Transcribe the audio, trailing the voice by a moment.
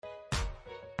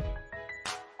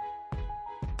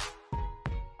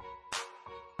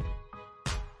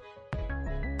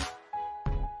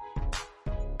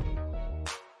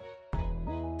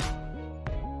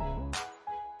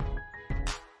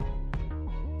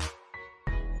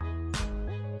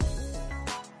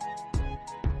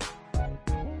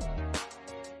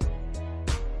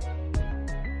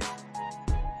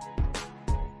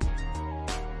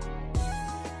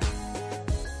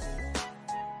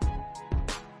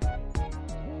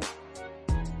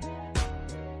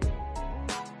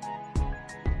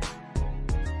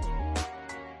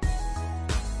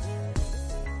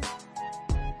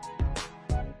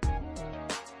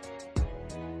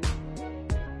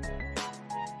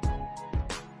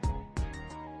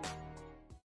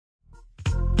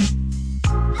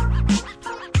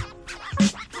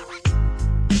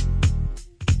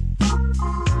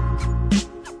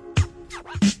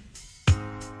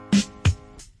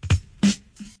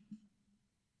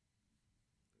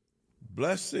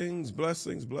Blessings,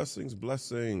 blessings, blessings,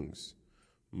 blessings.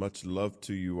 Much love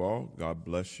to you all. God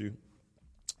bless you.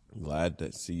 Glad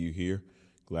to see you here.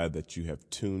 Glad that you have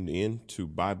tuned in to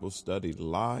Bible Study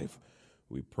Live.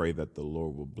 We pray that the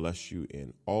Lord will bless you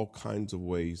in all kinds of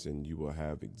ways and you will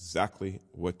have exactly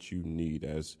what you need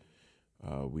as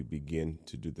we begin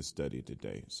to do the study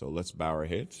today. So let's bow our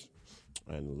heads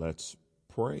and let's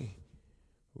pray.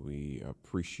 We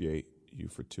appreciate you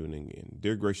for tuning in.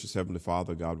 Dear gracious Heavenly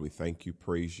Father, God, we thank you,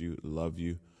 praise you, love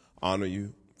you, honor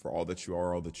you for all that you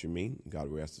are, all that you mean.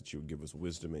 God, we ask that you would give us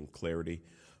wisdom and clarity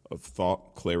of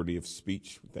thought, clarity of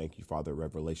speech. We thank you, Father,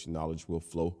 revelation knowledge will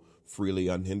flow freely,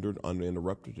 unhindered,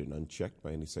 uninterrupted, and unchecked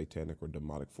by any satanic or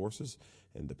demonic forces,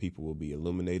 and the people will be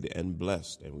illuminated and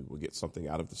blessed, and we will get something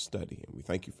out of the study, and we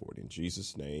thank you for it. In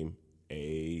Jesus' name,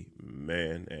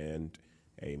 amen and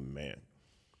amen.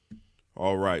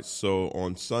 All right, so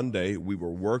on Sunday, we were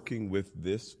working with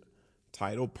this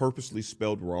title, purposely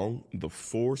spelled wrong, The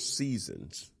Four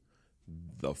Seasons.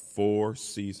 The Four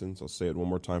Seasons. I'll say it one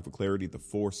more time for clarity, The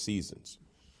Four Seasons.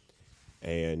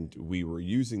 And we were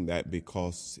using that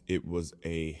because it was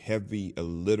a heavy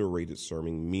alliterated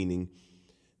sermon, meaning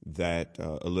that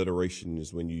alliteration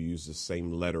is when you use the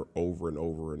same letter over and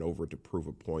over and over to prove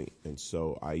a point. And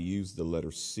so I used the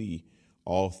letter C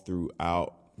all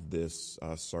throughout this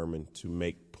sermon to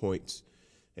make points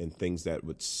and things that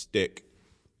would stick,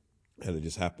 and it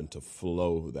just happened to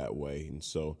flow that way. And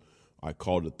so I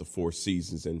called it The Four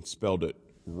Seasons and spelled it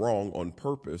wrong on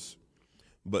purpose.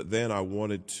 But then I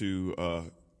wanted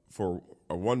to, for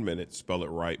 1 minute, spell it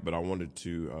right, but I wanted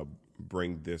to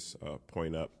bring this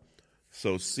point up.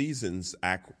 So seasons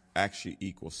actually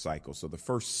equal cycles. So the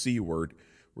first C word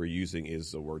we're using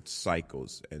is the word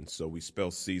cycles. And so we spell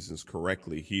seasons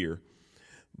correctly here,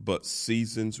 but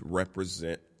seasons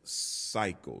represent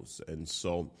cycles. And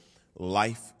so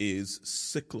life is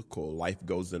cyclical. Life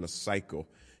goes in a cycle.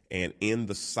 And in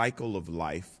the cycle of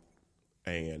life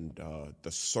and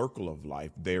the circle of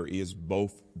life, there is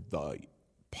both the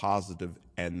positive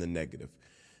and the negative.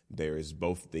 There is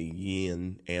both the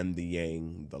yin and the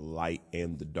yang, the light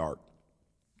and the dark.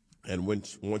 And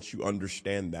once you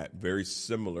understand that, very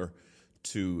similar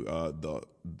to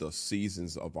the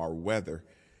seasons of our weather,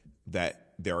 that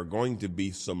there are going to be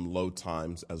some low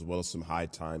times as well as some high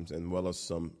times and well as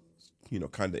some,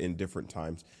 kind of indifferent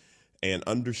times. And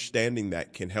understanding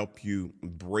that can help you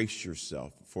brace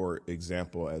yourself. For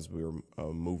example, as we're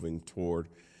moving toward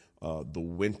the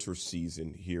winter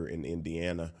season here in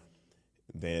Indiana,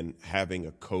 then having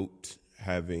a coat,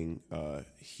 having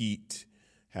heat,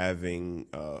 having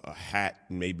a hat,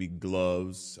 maybe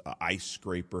gloves, an ice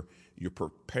scraper, you're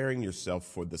preparing yourself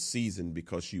for the season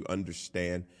because you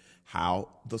understand how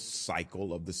the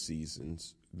cycle of the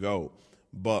seasons go.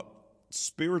 But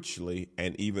spiritually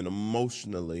and even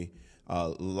emotionally,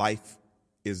 life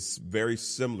is very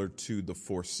similar to the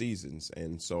four seasons.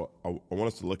 And so I want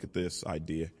us to look at this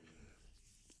idea.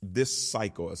 This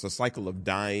cycle is a cycle of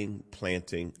dying,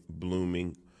 planting,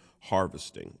 blooming,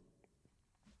 harvesting.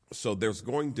 So there's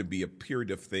going to be a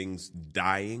period of things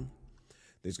dying.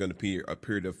 There's going to be a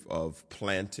period of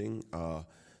planting.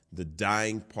 The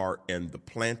dying part and the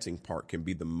planting part can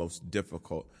be the most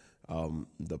difficult.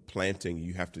 The planting,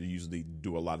 you have to usually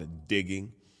do a lot of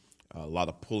digging, a lot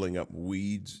of pulling up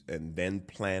weeds, and then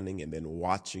planting, and then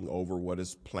watching over what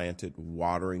is planted,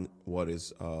 watering what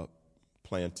is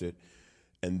planted.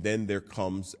 And then there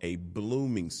comes a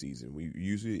blooming season. We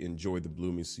usually enjoy the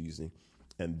blooming season.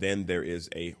 And then there is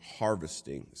a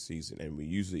harvesting season, and we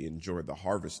usually enjoy the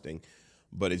harvesting.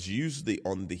 But it's usually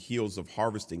on the heels of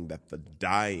harvesting that the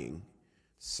dying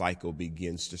cycle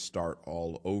begins to start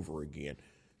all over again.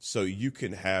 So you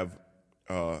can have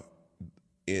a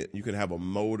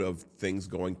mode of things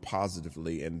going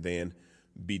positively and then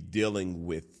be dealing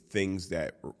with things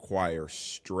that require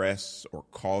stress or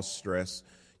cause stress.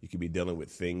 You can be dealing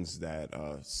with things that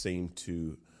seem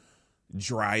to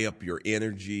dry up your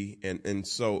energy. And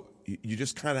so you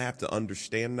just kind of have to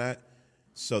understand that,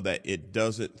 so that it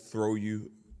doesn't throw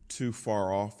you too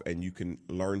far off and you can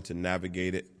learn to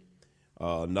navigate it.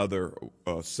 Another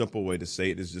simple way to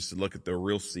say it is just to look at the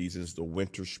real seasons: the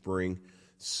winter, spring,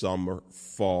 summer,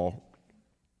 fall.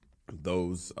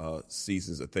 Those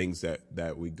seasons are things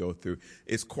that we go through.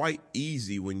 It's quite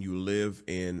easy when you live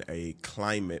in a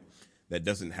climate that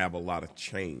doesn't have a lot of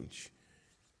change,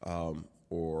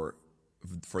 or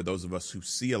for those of us who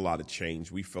see a lot of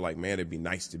change, we feel like, man, it'd be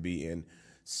nice to be in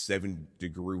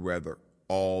 70-degree weather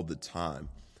all the time.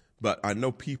 But I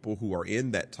know people who are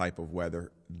in that type of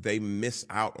weather, they miss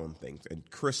out on things. And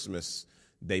Christmas,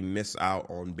 they miss out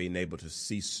on being able to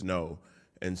see snow.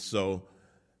 And so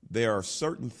there are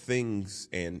certain things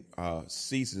and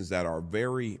seasons that are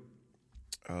very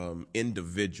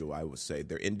individual, I would say.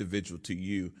 They're individual to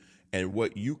you, and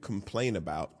what you complain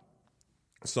about,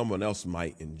 someone else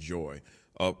might enjoy.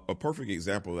 A perfect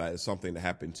example of that is something that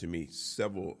happened to me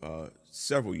several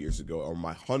years ago on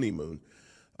my honeymoon.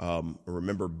 I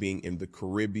remember being in the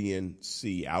Caribbean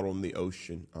Sea, out on the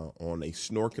ocean, on a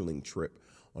snorkeling trip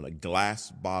on a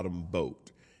glass bottom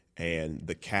boat. And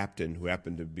the captain, who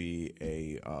happened to be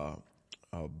a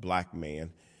black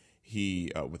man,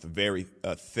 he, with a very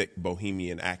thick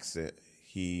Bohemian accent,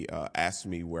 he asked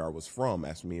me where I was from,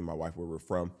 asked me and my wife where we're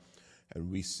from.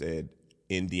 And we said,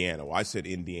 Indiana. Well, I said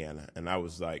Indiana. And I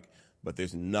was like, but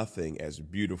there's nothing as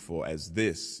beautiful as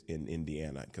this in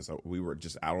Indiana, because we were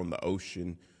just out on the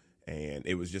ocean, and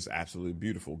it was just absolutely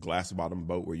beautiful. Glass bottom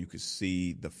boat where you could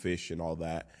see the fish and all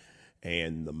that,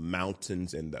 and the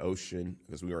mountains and the ocean,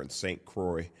 because we were in St.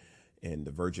 Croix in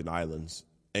the Virgin Islands.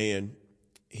 And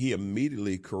he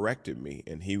immediately corrected me,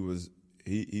 and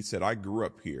he said, I grew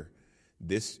up here.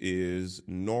 This is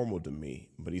normal to me.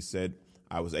 But he said,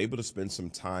 I was able to spend some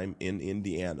time in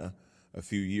Indiana a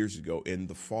few years ago in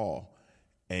the fall,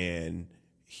 and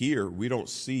here we don't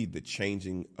see the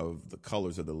changing of the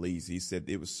colors of the leaves. He said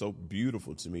it was so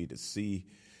beautiful to me to see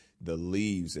the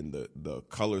leaves and the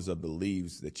colors of the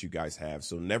leaves that you guys have.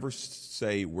 So never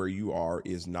say where you are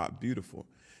is not beautiful.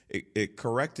 It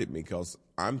corrected me, because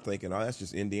I'm thinking, oh, that's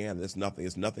just Indiana. That's nothing.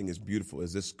 It's nothing as beautiful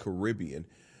as this Caribbean.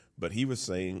 But he was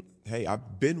saying, hey,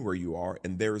 I've been where you are,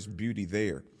 and there is beauty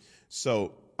there.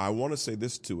 So I want to say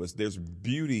this to us. There's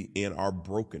beauty in our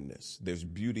brokenness. There's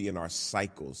beauty in our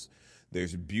cycles.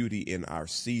 There's beauty in our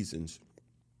seasons.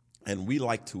 And we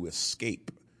like to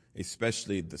escape,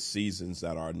 especially the seasons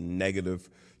that are negative,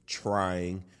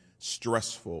 trying,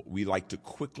 stressful. We like to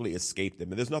quickly escape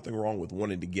them. And there's nothing wrong with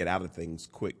wanting to get out of things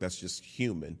quick. That's just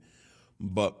human.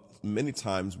 But many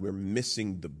times we're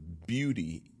missing the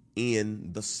beauty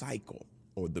in the cycle,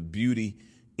 or the beauty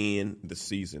in the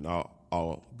season.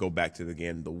 I'll go back to it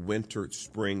again: the winter,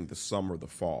 spring, the summer, the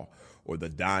fall, or the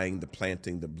dying, the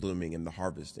planting, the blooming, and the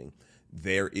harvesting.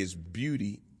 There is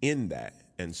beauty in that.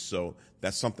 And so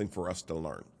that's something for us to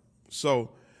learn.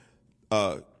 So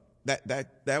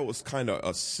that was kind of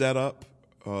a setup,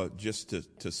 just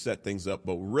to set things up.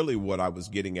 But really what I was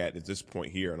getting at this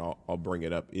point here, and I'll bring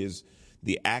it up, is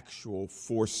the actual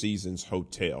Four Seasons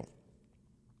Hotel.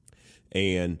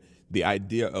 And the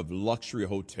idea of luxury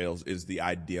hotels is the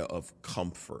idea of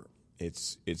comfort.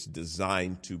 It's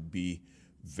designed to be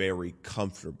very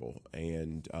comfortable,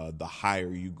 and the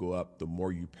higher you go up, the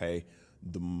more you pay,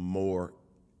 the more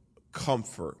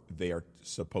comfort they are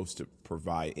supposed to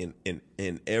provide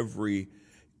in every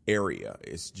area.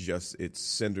 It's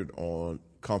centered on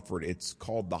comfort. It's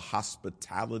called the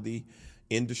hospitality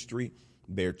industry.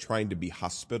 They're trying to be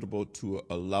hospitable to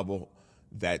a level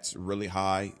that's really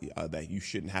high, that you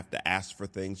shouldn't have to ask for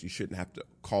things. You shouldn't have to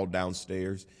call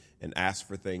downstairs and ask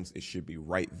for things. It should be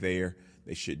right there.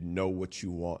 They should know what you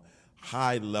want.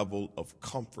 High level of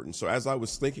comfort. And so as I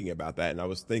was thinking about that, and I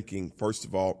was thinking, first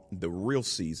of all, the real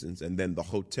seasons, and then the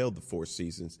hotel, the Four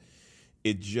Seasons,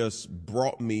 it just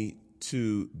brought me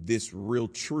to this real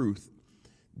truth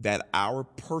that our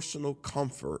personal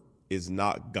comfort is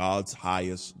not God's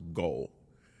highest goal.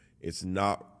 It's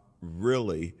not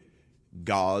really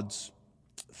God's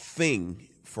thing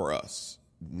for us.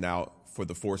 Now, for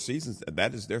the Four Seasons,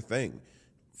 that is their thing,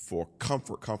 for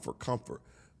comfort.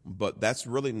 But that's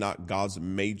really not God's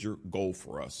major goal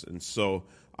for us. And so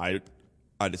I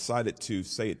decided to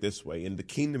say it this way: in the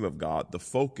kingdom of God, the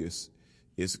focus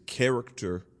is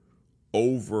character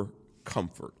over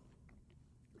comfort.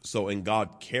 So in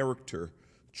God, character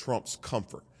trumps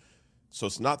comfort. So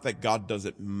it's not that God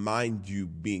doesn't mind you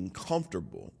being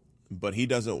comfortable, but he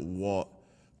doesn't want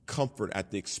comfort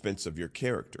at the expense of your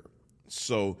character.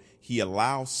 So he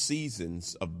allows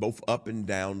seasons of both up and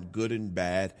down, good and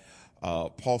bad.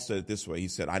 Paul said it this way. He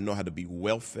said, I know how to be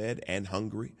well fed and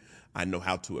hungry. I know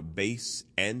how to abase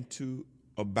and to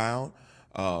abound.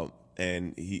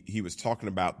 And he was talking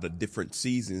about the different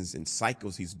seasons and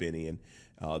cycles he's been in,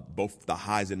 both the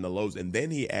highs and the lows. And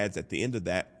then he adds at the end of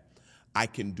that, I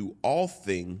can do all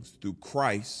things through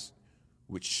Christ,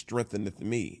 which strengtheneth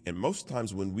me. And most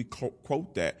times when we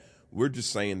quote that, we're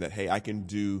just saying that, hey, I can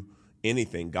do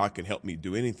anything. God can help me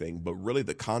do anything. But really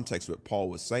the context of what Paul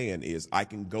was saying is I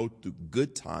can go through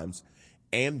good times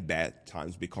and bad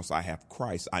times because I have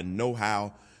Christ. I know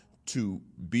how to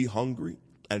be hungry,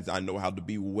 and I know how to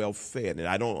be well fed. And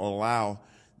I don't allow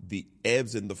the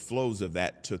ebbs and the flows of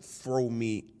that to throw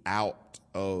me out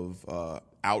of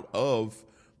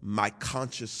my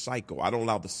conscious cycle. I don't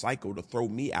allow the cycle to throw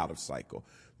me out of cycle,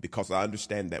 because I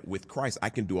understand that with Christ, I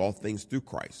can do all things through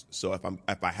Christ. So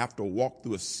if I have to walk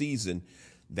through a season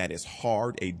that is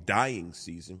hard, a dying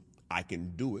season, I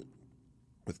can do it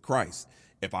with Christ.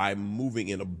 If I'm moving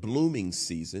in a blooming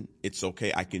season, it's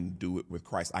okay. I can do it with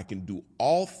Christ. I can do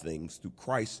all things through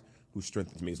Christ who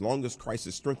strengthens me. As long as Christ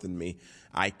has strengthened me,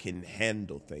 I can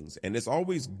handle things. And it's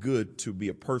always good to be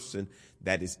a person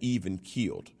that is even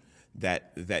keeled.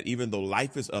 That even though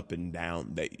life is up and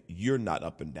down, that you're not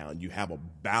up and down. You have a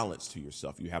balance to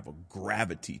yourself. You have a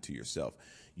gravity to yourself.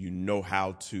 You know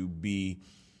how to be,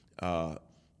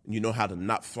 you know how to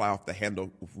not fly off the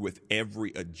handle with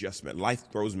every adjustment.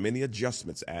 Life throws many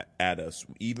adjustments at us,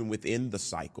 even within the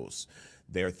cycles.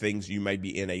 There are things you may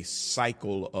be in a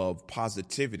cycle of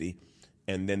positivity,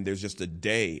 and then there's just a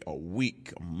day, a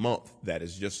week, a month that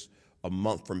is just a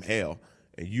month from hell.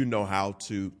 And you know how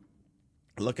to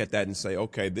look at that and say,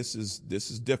 okay, this is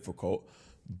difficult,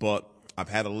 but I've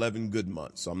had 11 good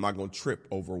months, so I'm not going to trip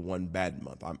over one bad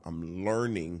month. I'm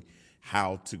learning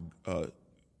how to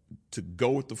go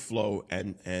with the flow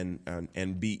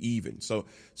and be even. So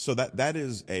that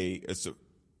is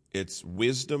it's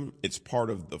wisdom. It's part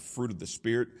of the fruit of the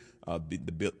Spirit,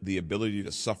 the ability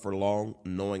to suffer long,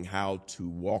 knowing how to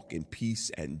walk in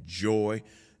peace and joy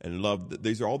and love.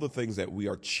 These are all the things that we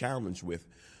are challenged with.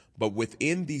 But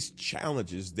within these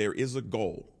challenges, there is a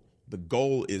goal. The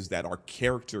goal is that our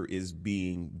character is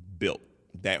being built,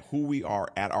 that who we are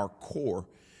at our core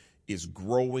is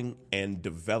growing and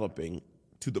developing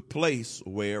to the place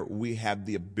where we have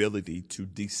the ability to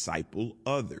disciple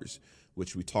others,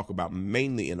 which we talk about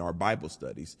mainly in our Bible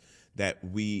studies, that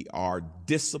we are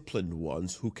disciplined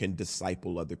ones who can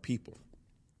disciple other people.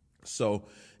 So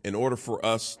in order for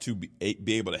us to be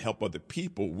able to help other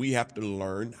people, we have to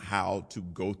learn how to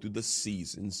go through the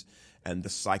seasons and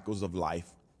the cycles of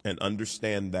life and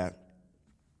understand that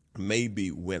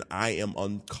maybe when I am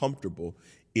uncomfortable,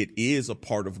 it is a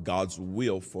part of God's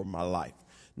will for my life.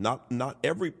 Not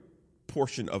every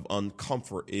portion of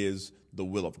uncomfort is the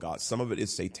will of God. Some of it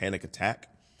is satanic attack.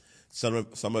 Some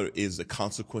of it is the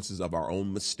consequences of our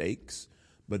own mistakes.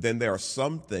 But then there are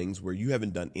some things where you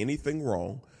haven't done anything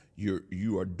wrong.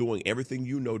 You are doing everything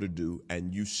you know to do,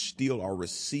 and you still are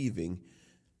receiving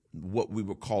what we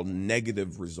would call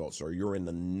negative results, or you're in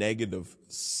a negative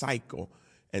cycle.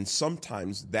 And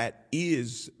sometimes that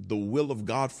is the will of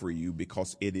God for you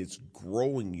because it is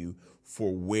growing you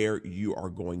for where you are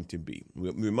going to be.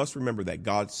 We must remember that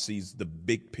God sees the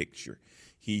big picture.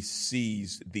 He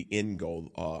sees the end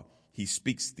goal. He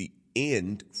speaks the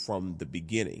end from the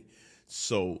beginning.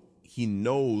 So he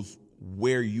knows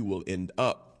where you will end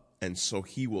up. And so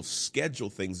he will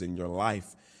schedule things in your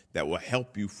life that will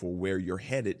help you for where you're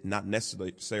headed, not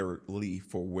necessarily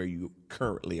for where you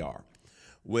currently are.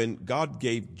 When God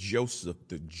gave Joseph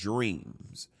the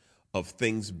dreams of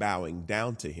things bowing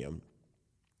down to him,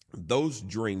 those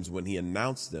dreams, when he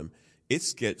announced them, it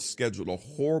scheduled a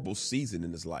horrible season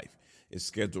in his life. It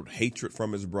scheduled hatred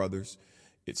from his brothers.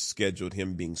 It scheduled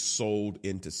him being sold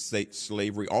into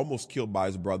slavery, almost killed by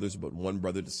his brothers, but one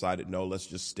brother decided, no, let's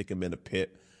just stick him in a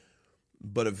pit.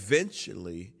 But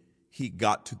eventually he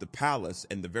got to the palace,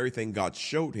 and the very thing God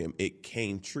showed him, it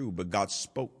came true. But God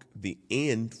spoke the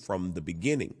end from the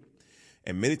beginning.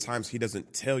 And many times he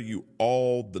doesn't tell you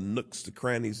all the nooks, the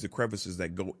crannies, the crevices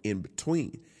that go in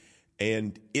between.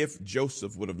 And if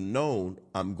Joseph would have known,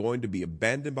 I'm going to be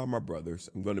abandoned by my brothers,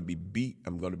 I'm going to be beat,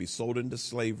 I'm going to be sold into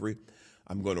slavery,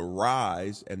 I'm going to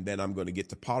rise, and then I'm going to get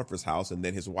to Potiphar's house, and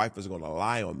then his wife is going to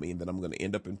lie on me, and then I'm going to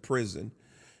end up in prison.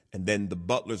 And then the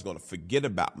butler's going to forget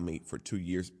about me for 2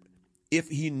 years. If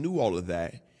he knew all of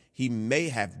that, he may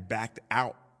have backed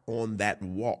out on that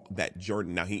walk, that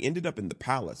journey. Now, he ended up in the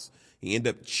palace. He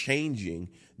ended up changing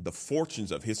the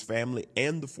fortunes of his family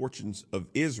and the fortunes of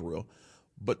Israel.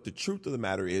 But the truth of the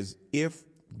matter is, if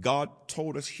God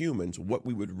told us humans what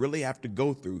we would really have to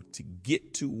go through to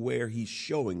get to where he's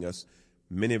showing us,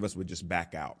 many of us would just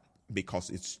back out because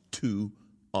it's too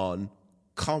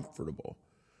uncomfortable.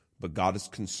 But God is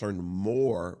concerned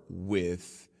more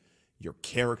with your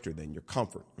character than your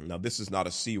comfort. Now, this is not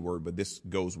a C word, but this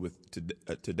goes with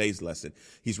today's lesson.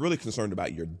 He's really concerned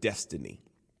about your destiny.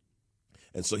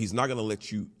 And so he's not going to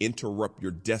let you interrupt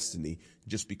your destiny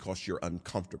just because you're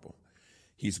uncomfortable.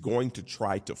 He's going to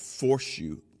try to force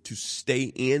you to stay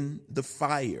in the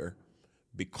fire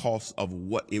because of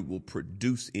what it will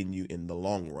produce in you in the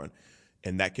long run.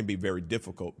 And that can be very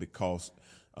difficult because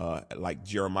like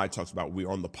Jeremiah talks about, we're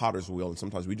on the potter's wheel, and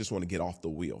sometimes we just want to get off the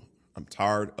wheel. I'm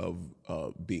tired of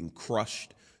being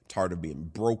crushed, tired of being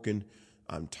broken.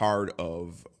 I'm tired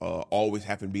of always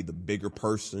having to be the bigger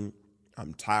person.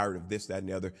 I'm tired of this, that, and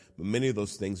the other. But many of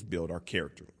those things build our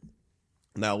character.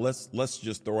 Now let's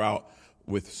just throw out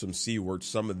with some C words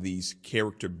some of these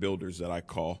character builders that I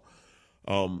call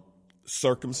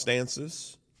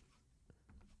circumstances,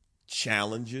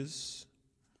 challenges,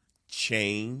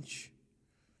 change,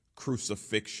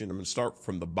 crucifixion. I'm going to start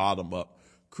from the bottom up.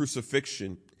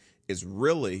 Crucifixion is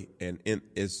really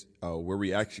where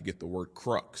we actually get the word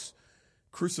crux.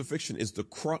 Crucifixion is the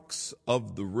crux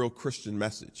of the real Christian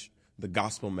message. The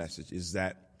gospel message is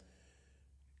that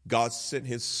God sent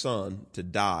his son to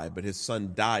die, but his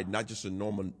son died not just a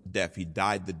normal death. He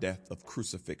died the death of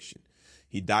crucifixion.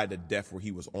 He died a death where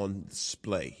he was on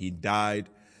display. He died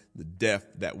the death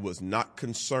that was not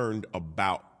concerned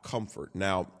about comfort.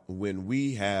 Now, when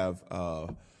we have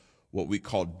what we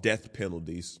call death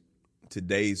penalties,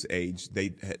 today's age, they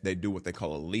do what they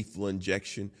call a lethal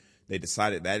injection. They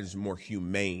decided that is more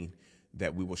humane,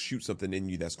 that we will shoot something in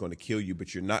you that's going to kill you,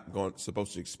 but you're not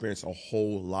supposed to experience a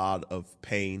whole lot of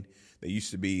pain. There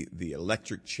used to be the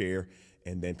electric chair,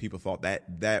 and then people thought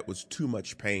that was too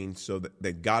much pain, so that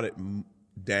they got it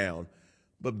down.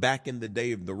 But back in the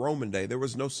day of the Roman day, there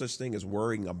was no such thing as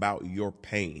worrying about your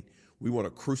pain. We want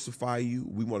to crucify you.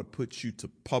 We want to put you to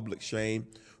public shame.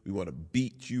 We want to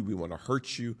beat you. We want to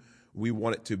hurt you. We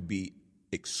want it to be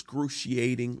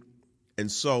excruciating.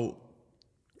 And so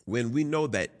when we know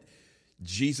that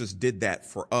Jesus did that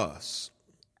for us,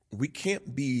 we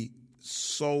can't be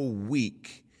so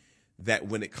weak that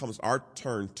when it comes our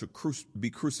turn to be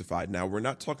crucified. Now, we're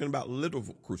not talking about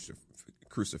literal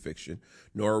crucifixion,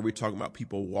 nor are we talking about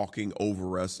people walking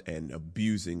over us and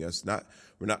abusing us.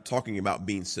 We're not talking about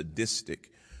being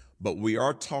sadistic, but we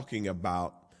are talking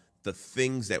about the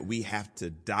things that we have to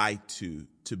die to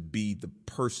be the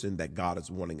person that God is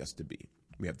wanting us to be.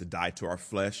 We have to die to our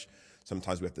flesh.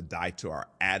 Sometimes we have to die to our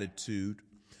attitude.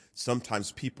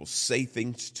 Sometimes people say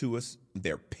things to us.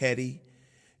 They're petty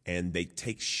and they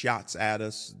take shots at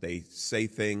us. They say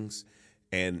things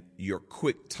and your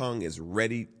quick tongue is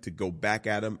ready to go back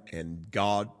at them, and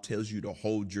God tells you to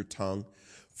hold your tongue.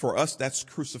 For us, that's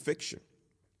crucifixion.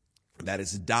 That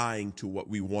is dying to what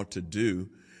we want to do.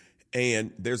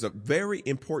 And there's a very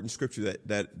important scripture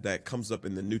that comes up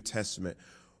in the New Testament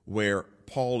where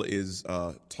Paul is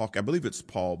talking. I believe it's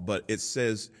Paul, but it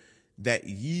says that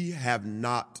ye have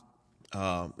not,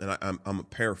 and I'm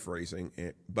paraphrasing,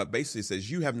 but basically it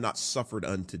says, you have not suffered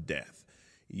unto death.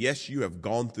 Yes, you have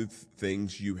gone through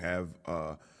things, you have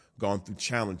gone through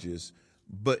challenges,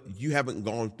 but you haven't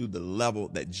gone through the level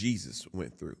that Jesus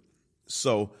went through.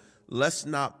 So let's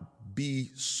not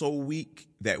be so weak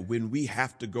that when we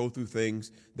have to go through things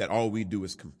that all we do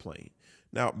is complain.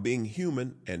 Now, being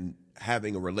human and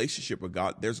having a relationship with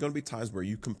God, there's going to be times where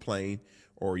you complain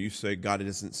or you say, God, it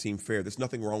doesn't seem fair. There's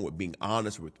nothing wrong with being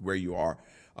honest with where you are.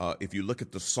 If you look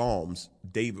at the Psalms,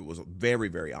 David was very,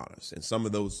 very honest. And some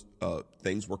of those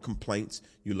things were complaints.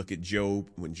 You look at Job,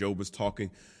 when Job was talking,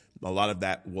 a lot of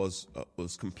that was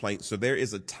complaints. So there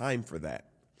is a time for that.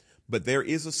 But there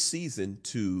is a season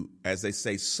to, as they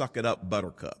say, suck it up,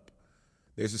 buttercup.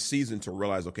 There's a season to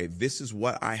realize, okay, this is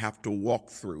what I have to walk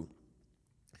through.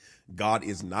 God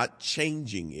is not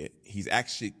changing it. He's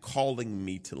actually calling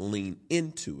me to lean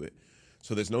into it.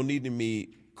 So there's no need in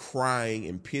me crying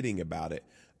and pitying about it.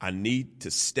 I need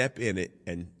to step in it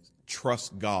and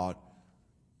trust God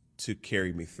to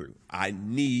carry me through. I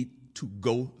need to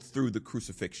go through the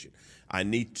crucifixion. I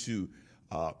need to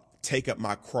take up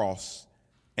my cross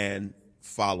and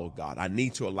follow God. I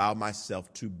need to allow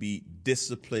myself to be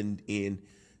disciplined in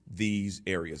these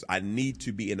areas. I need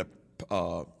to be in a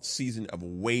season of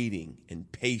waiting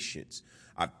and patience.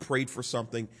 I've prayed for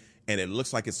something and it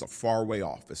looks like it's a far way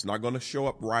off. It's not going to show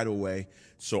up right away.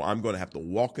 So I'm going to have to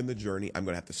walk in the journey. I'm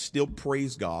going to have to still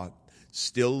praise God,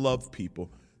 still love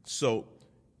people. So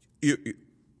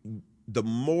the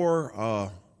more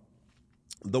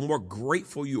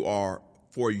grateful you are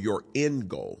for your end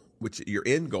goal, which your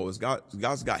end goal is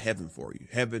God's got heaven for you.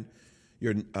 Heaven,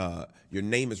 your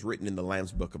name is written in the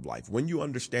Lamb's Book of Life. When you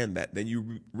understand that, then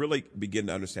you really begin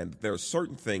to understand that there are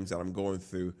certain things that I'm going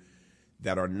through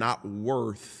that are not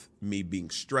worth me being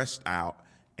stressed out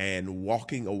and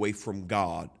walking away from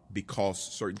God because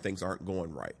certain things aren't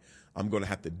going right. I'm going to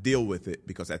have to deal with it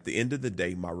because at the end of the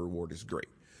day, my reward is great.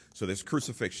 So there's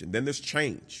crucifixion. Then there's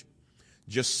change.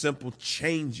 Just simple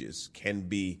changes can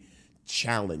be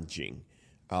challenging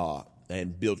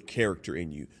and build character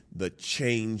in you. The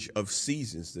change of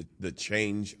seasons, the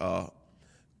change,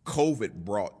 COVID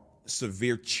brought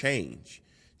severe change,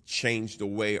 changed the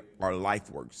way our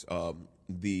life works.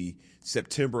 The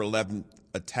September 11th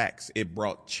attacks, it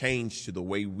brought change to the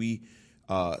way we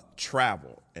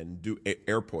travel and do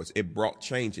airports. It brought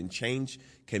change, and change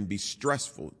can be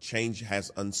stressful. Change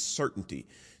has uncertainty.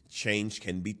 Change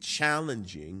can be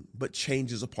challenging, but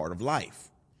change is a part of life.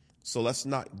 So let's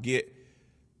not get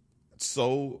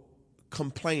so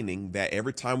complaining that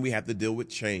every time we have to deal with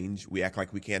change, we act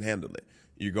like we can't handle it.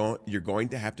 You're going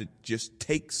to have to just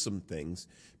take some things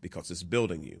because it's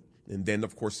building you. And then,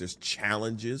 of course, there's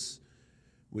challenges,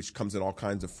 which comes in all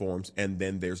kinds of forms. And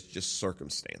then there's just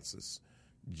circumstances,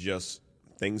 just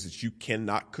things that you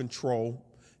cannot control,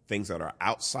 things that are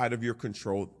outside of your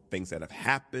control, things that have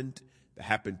happened, that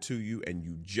happened to you, and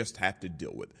you just have to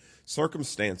deal with.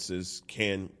 Circumstances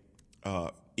can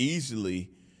easily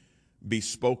be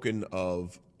spoken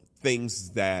of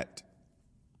things that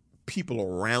people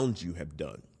around you have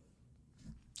done.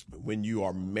 When you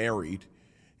are married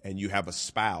and you have a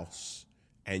spouse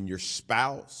and your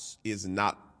spouse is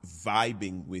not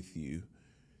vibing with you,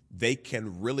 they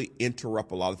can really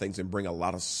interrupt a lot of things and bring a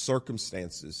lot of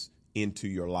circumstances into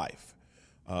your life.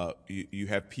 You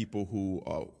have people who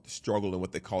struggle in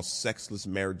what they call sexless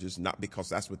marriages, not because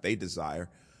that's what they desire,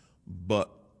 but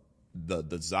the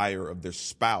desire of their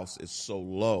spouse is so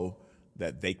low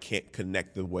that they can't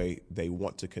connect the way they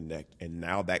want to connect. And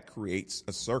now that creates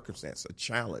a circumstance, a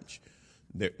challenge.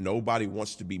 Nobody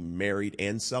wants to be married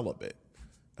and celibate,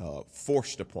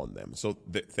 forced upon them. So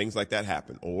things like that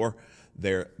happen. Or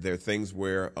there are things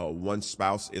where one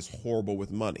spouse is horrible with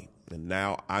money. And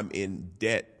now I'm in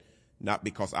debt, not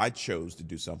because I chose to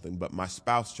do something, but my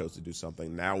spouse chose to do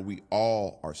something. Now we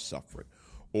all are suffering.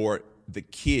 Or the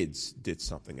kids did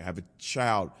something. I have a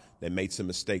child that made some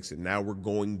mistakes, and now we're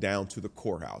going down to the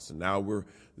courthouse, and now we're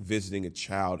visiting a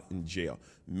child in jail.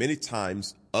 Many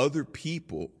times, other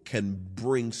people can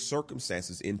bring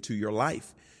circumstances into your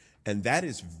life, and that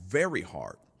is very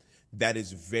hard. That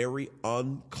is very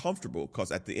uncomfortable,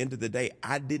 because at the end of the day,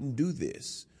 I didn't do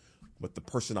this, but the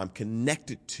person I'm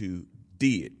connected to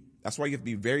did. That's why you have to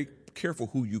be very careful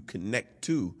who you connect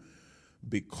to,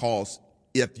 because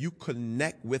if you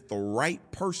connect with the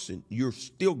right person, you're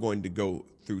still going to go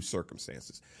through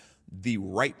circumstances. The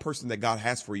right person that God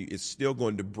has for you is still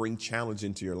going to bring challenge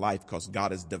into your life because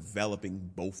God is developing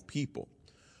both people.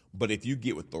 But if you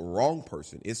get with the wrong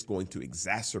person, it's going to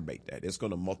exacerbate that. It's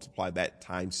going to multiply that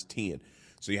times 10.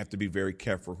 So you have to be very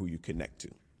careful who you connect to.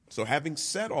 So having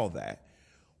said all that,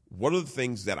 one of the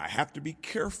things that I have to be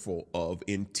careful of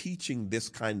in teaching this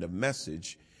kind of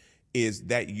message is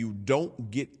that you don't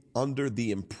get under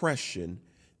the impression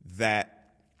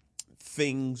that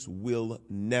things will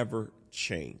never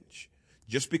change.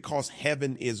 Just because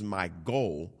heaven is my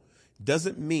goal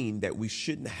doesn't mean that we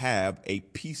shouldn't have a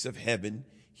piece of heaven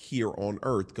here on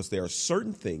earth, because there are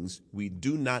certain things we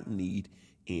do not need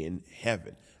in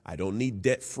heaven. I don't need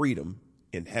debt freedom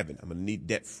in heaven. I'm going to need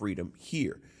debt freedom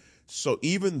here. So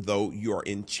even though you are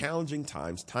in challenging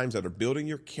times, times that are building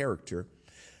your character,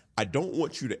 I don't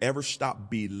want you to ever stop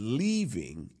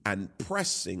believing and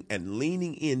pressing and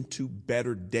leaning into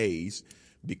better days,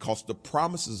 because the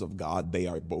promises of God, they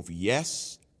are both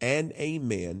yes and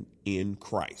amen in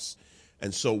Christ.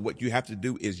 And so what you have to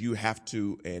do is you have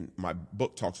to, and my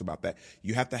book talks about that,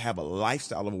 you have to have a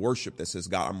lifestyle of worship that says,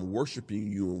 God, I'm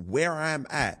worshiping you where I'm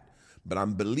at, but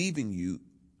I'm believing you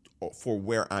for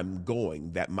where I'm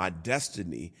going, that my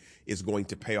destiny is going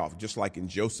to pay off, just like in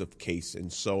Joseph's case.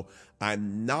 And so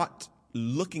I'm not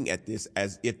looking at this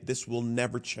as if this will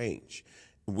never change.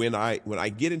 When I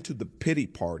get into the pity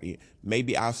party,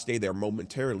 maybe I'll stay there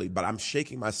momentarily, but I'm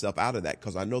shaking myself out of that,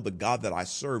 because I know the God that I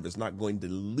serve is not going to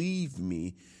leave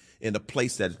me in a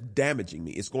place that's damaging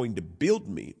me. It's going to build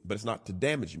me, but it's not to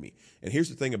damage me. And here's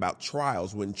the thing about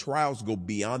trials. When trials go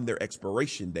beyond their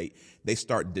expiration date, they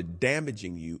start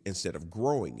damaging you instead of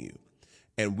growing you.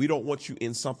 And we don't want you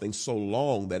in something so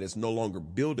long that it's no longer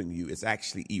building you. It's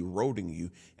actually eroding you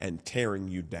and tearing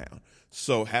you down.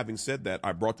 So having said that,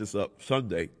 I brought this up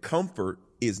Sunday. Comfort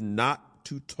is not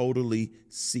to totally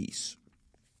cease.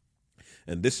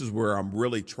 And this is where I'm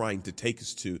really trying to take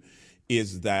us to,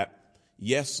 is that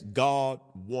yes, God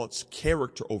wants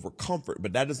character over comfort,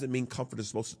 but that doesn't mean comfort is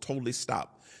supposed to totally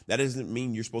stop. That doesn't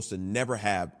mean you're supposed to never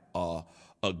have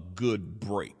a good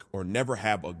break or never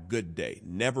have a good day,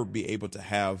 never be able to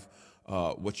have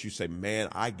what you say, man,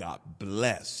 I got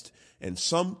blessed. And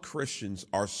some Christians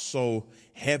are so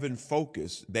heaven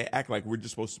focused, they act like we're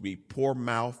just supposed to be poor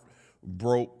mouth,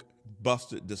 broke,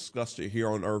 busted, disgusted here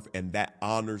on earth, and that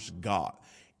honors God.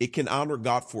 It can honor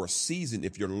God for a season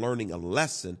if you're learning a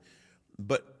lesson,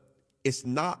 but it's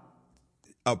not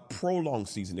a prolonged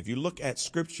season. If you look at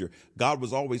scripture, God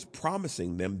was always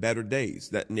promising them better days,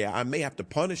 that, yeah, I may have to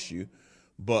punish you,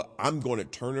 but I'm going to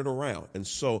turn it around. And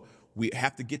so we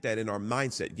have to get that in our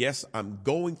mindset. Yes, I'm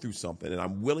going through something and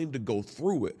I'm willing to go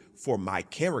through it for my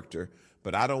character,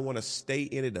 but I don't want to stay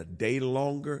in it a day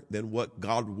longer than what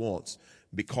God wants,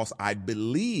 because I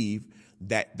believe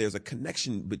that there's a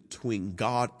connection between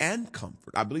God and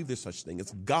comfort. I believe there's such thing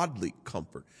as godly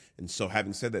comfort. And so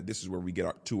having said that, this is where we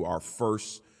get to our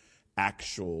first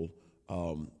actual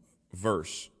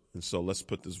verse. And so let's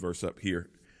put this verse up here.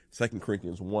 2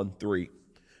 Corinthians 1:3.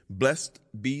 Blessed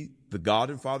be the God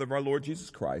and Father of our Lord Jesus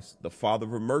Christ, the Father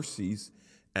of mercies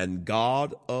and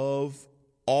God of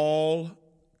all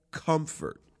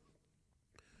comfort.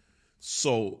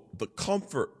 So the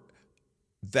comfort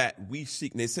that we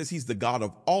seek, and it says he's the God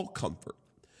of all comfort.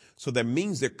 So that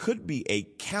means there could be a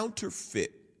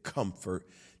counterfeit comfort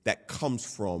that comes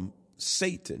from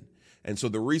Satan. And so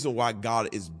the reason why God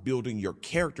is building your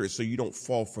character is so you don't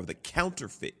fall for the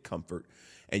counterfeit comfort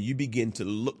and you begin to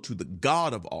look to the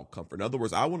God of all comfort. In other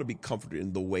words, I want to be comforted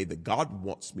in the way that God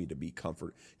wants me to be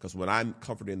comforted, because when I'm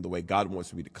comforted in the way God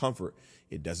wants me to comfort,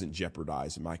 it doesn't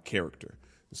jeopardize my character.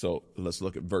 So let's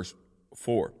look at verse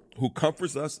 4. Who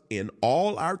comforts us in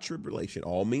all our tribulation,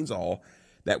 all means all,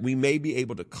 that we may be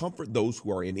able to comfort those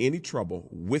who are in any trouble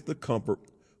with the comfort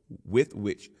with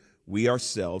which we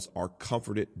ourselves are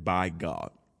comforted by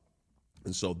God.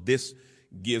 And so this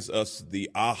gives us the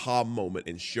aha moment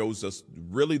and shows us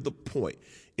really the point.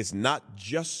 It's not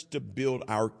just to build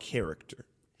our character,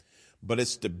 but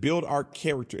it's to build our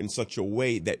character in such a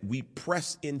way that we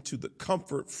press into the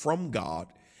comfort from God,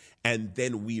 and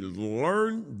then we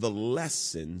learn the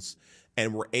lessons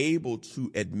and we're able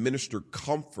to administer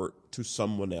comfort to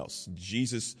someone else.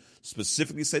 Jesus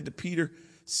specifically said to Peter,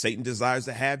 Satan desires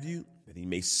to have you, that he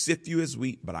may sift you as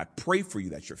wheat, but I pray for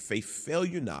you that your faith fail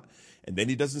you not. And then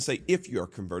he doesn't say if you are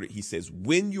converted. He says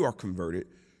when you are converted,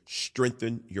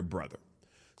 strengthen your brother.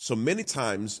 So many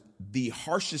times the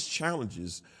harshest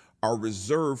challenges are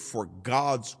reserved for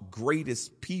God's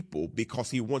greatest people,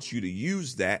 because he wants you to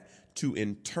use that to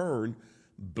in turn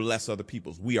bless other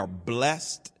people. We are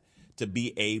blessed to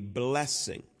be a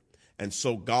blessing. And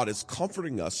so God is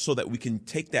comforting us so that we can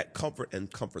take that comfort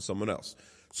and comfort someone else.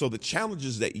 So the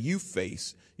challenges that you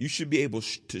face, you should be able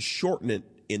to shorten it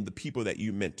in the people that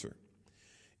you mentor.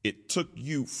 It took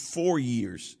you 4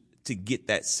 years to get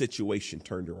that situation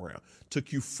turned around.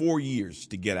 Took you 4 years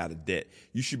to get out of debt.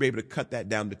 You should be able to cut that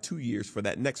down to 2 years for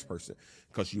that next person,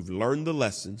 because you've learned the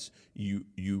lessons. You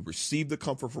received the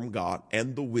comfort from God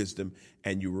and the wisdom,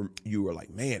 and you were like,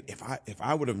 man, if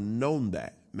I would have known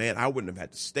that, man, I wouldn't have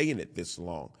had to stay in it this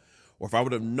long. Or if I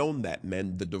would have known that,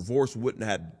 man, the divorce wouldn't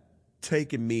have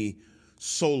taken me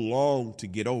so long to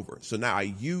get over. So now I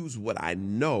use what I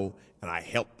know and I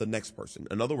help the next person.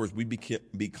 In other words, we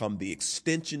become the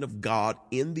extension of God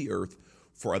in the earth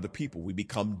for other people. We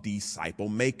become disciple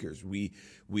makers. We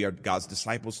are God's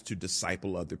disciples to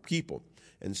disciple other people.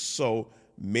 And so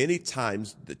many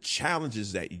times the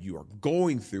challenges that you are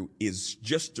going through is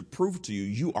just to prove to you,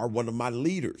 you are one of my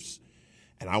leaders.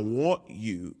 And I want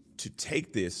you to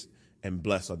take this and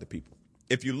bless other people.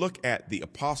 If you look at the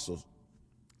apostles,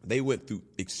 they went through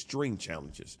extreme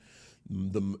challenges.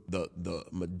 The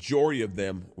majority of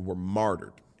them were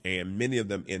martyred, and many of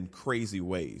them in crazy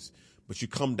ways. But you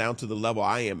come down to the level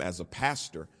I am as a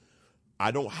pastor, I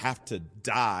don't have to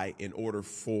die in order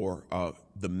for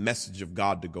the message of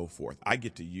God to go forth. I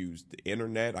get to use the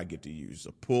internet. I get to use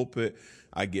a pulpit.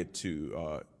 I get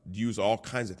to use all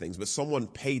kinds of things. But someone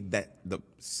paid the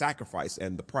sacrifice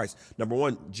and the price. Number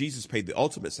one, Jesus paid the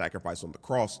ultimate sacrifice on the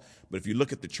cross. But if you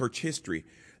look at the church history,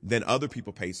 then other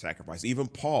people paid sacrifice. Even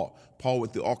Paul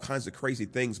went through all kinds of crazy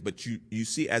things. But you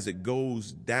see, as it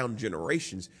goes down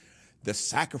generations, the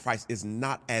sacrifice is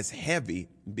not as heavy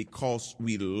because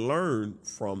we learn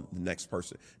from the next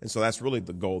person. And so that's really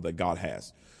the goal that God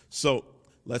has. So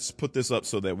let's put this up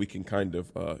so that we can kind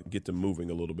of get to moving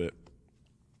a little bit.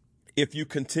 If you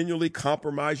continually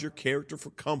compromise your character for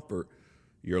comfort,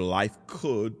 your life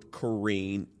could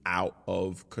careen out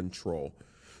of control.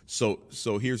 So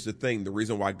here's the thing. The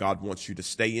reason why God wants you to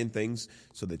stay in things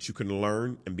so that you can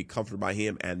learn and be comforted by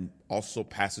him and also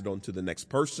pass it on to the next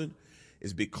person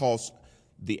is because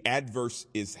the adverse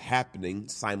is happening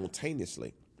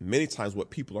simultaneously. Many times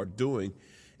what people are doing,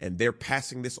 and they're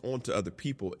passing this on to other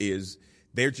people, is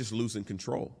they're just losing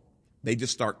control. They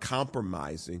just start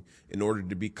compromising in order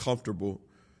to be comfortable.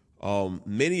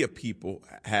 Many of people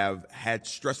have had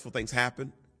stressful things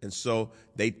happen, and so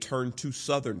they turn to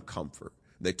Southern comfort.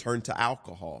 They turn to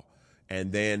alcohol,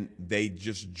 and then they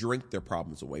just drink their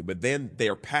problems away. But then they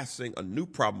are passing a new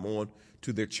problem on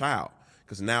to their child,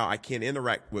 because now I can't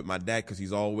interact with my dad because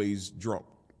he's always drunk.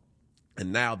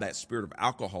 And now that spirit of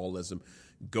alcoholism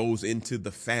goes into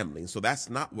the family. And so that's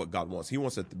not what God wants. He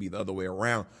wants it to be the other way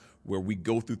around, where we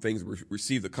go through things,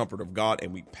 receive the comfort of God,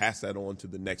 and we pass that on to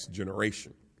the next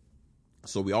generation.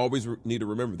 So we always need to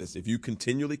remember this. If you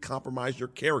continually compromise your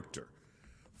character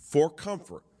for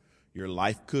comfort, your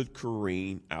life could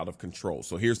careen out of control.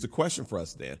 So here's the question for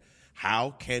us then.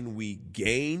 How can we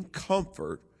gain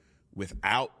comfort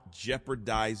without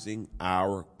jeopardizing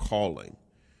our calling?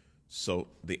 So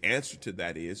the answer to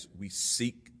that is we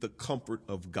seek the comfort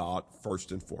of God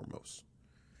first and foremost.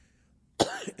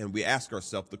 And we ask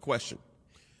ourselves the question,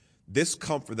 this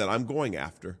comfort that I'm going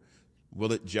after,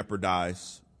 will it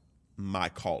jeopardize my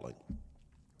calling?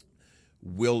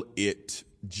 Will it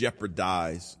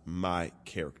jeopardize my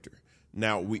character?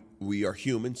 Now, we are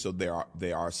human, so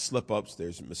there are slip-ups,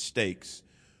 there's mistakes,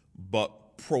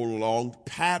 but prolonged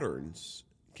patterns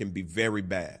can be very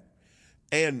bad.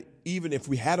 And even if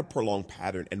we had a prolonged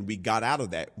pattern and we got out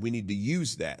of that, we need to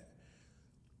use that.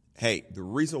 Hey, the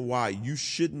reason why you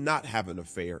should not have an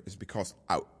affair is because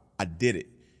I did it,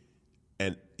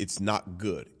 and it's not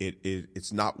good.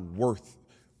 It's not worth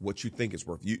what you think it's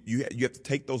worth. You have to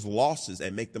take those losses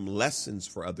and make them lessons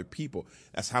for other people.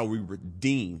 That's how we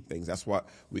redeem things. That's why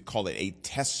we call it a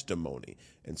testimony.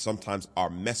 And sometimes our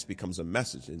mess becomes a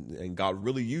message, and God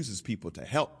really uses people to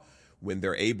help when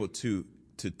they're able to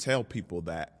tell people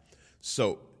that.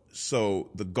 So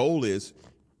the goal is,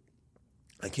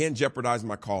 I can't jeopardize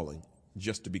my calling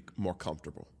just to be more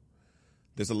comfortable.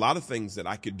 There's a lot of things that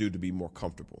I could do to be more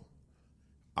comfortable.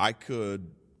 I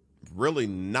could really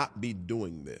not be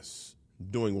doing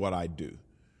what I do,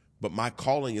 but my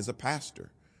calling is a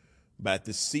pastor. But at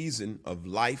this season of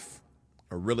life,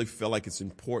 I really feel like it's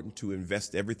important to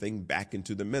invest everything back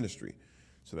into the ministry.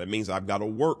 So that means I've got to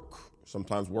work,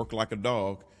 sometimes work like a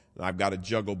dog, and I've got to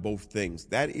juggle both things.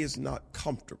 That is not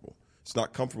comfortable. It's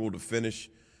not comfortable to finish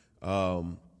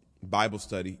Bible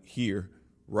study here,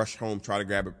 rush home, try to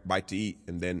grab a bite to eat,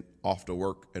 and then off to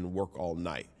work and work all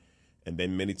night. And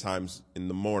then many times in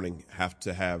the morning have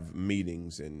to have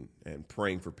meetings and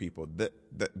praying for people.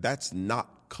 That's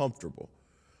not comfortable.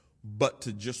 But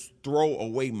to just throw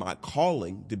away my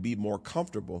calling to be more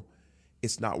comfortable,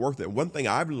 it's not worth it. One thing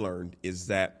I've learned is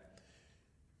that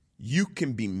you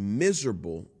can be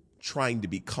miserable trying to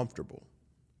be comfortable.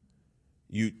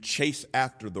 You chase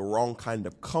after the wrong kind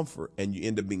of comfort and you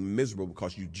end up being miserable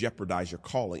because you jeopardize your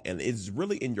calling. And it's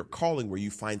really in your calling where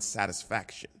you find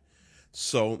satisfaction.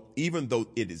 So even though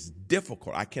it is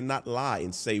difficult, I cannot lie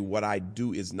and say what I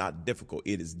do is not difficult.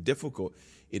 It is difficult.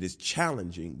 It is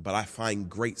challenging, but I find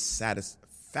great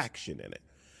satisfaction in it.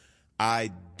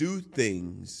 I do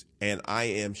things and I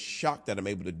am shocked that I'm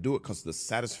able to do it because of the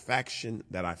satisfaction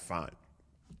that I find.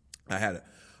 I had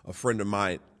a friend of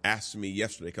mine asked me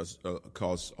yesterday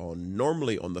because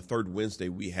normally on the third Wednesday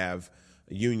we have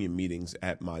union meetings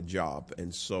at my job.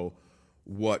 And so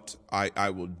what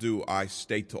I will do, I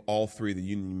stay to all three of the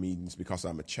union meetings because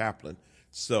I'm a chaplain.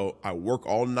 So I work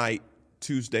all night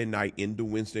Tuesday night into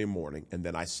Wednesday morning, and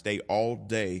then I stay all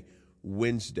day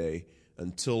Wednesday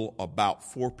until about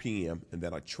 4 p.m. And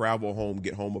then I travel home,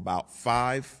 get home about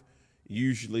 5,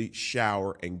 usually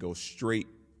shower and go straight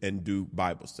and do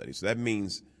Bible study. So that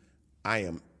means I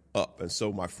am up. And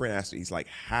so my friend asked me, he's like,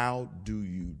 how do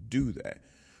you do that? I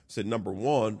said, number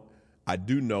one, I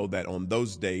do know that on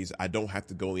those days, I don't have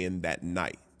to go in that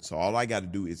night. So all I got to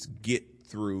do is get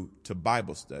through to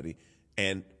Bible study,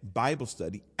 and Bible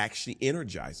study actually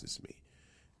energizes me.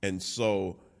 And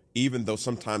so even though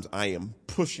sometimes I am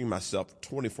pushing myself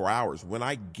 24 hours, when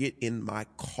I get in my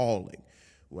calling,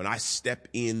 when I step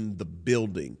in the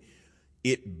building,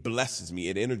 it blesses me.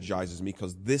 It energizes me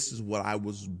because this is what I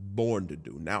was born to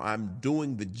do. Now I'm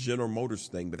doing the General Motors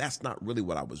thing, but that's not really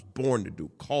what I was born to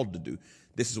do, called to do.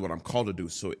 This is what I'm called to do.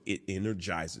 So it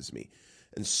energizes me.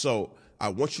 And so I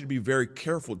want you to be very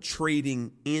careful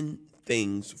trading in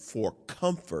things for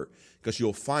comfort, because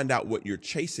you'll find out what you're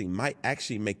chasing might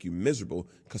actually make you miserable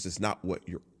because it's not what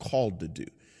you're called to do.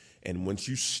 And once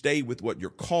you stay with what you're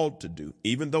called to do,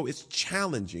 even though it's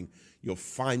challenging, you'll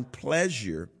find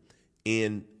pleasure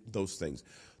in those things.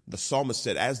 The psalmist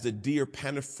said, as the deer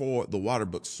panteth for the water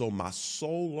brook, so my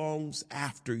soul longs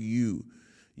after you.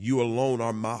 You alone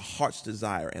are my heart's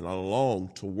desire, and I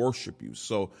long to worship you.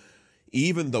 So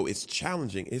even though it's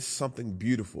challenging, it's something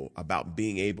beautiful about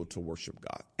being able to worship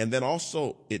God. And then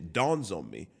also it dawns on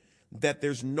me that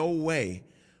there's no way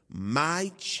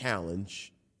my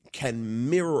challenge can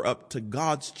mirror up to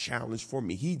God's challenge for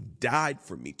me. He died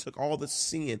for me, took all the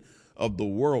sin of the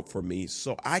world for me,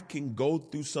 so I can go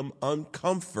through some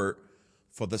uncomfort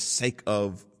for the sake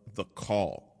of the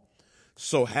call.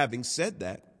 So having said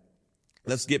that,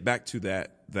 let's get back to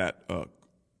that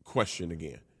question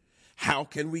again. How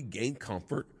can we gain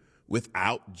comfort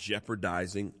without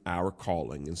jeopardizing our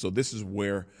calling? And so this is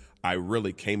where I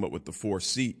really came up with the 4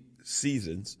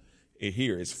 seasons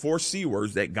here. It's 4 C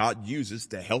words that God uses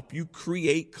to help you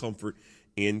create comfort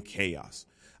in chaos.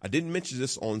 I didn't mention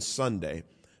this on Sunday,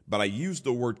 but I used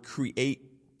the word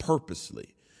create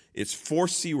purposely. It's 4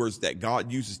 C words that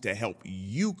God uses to help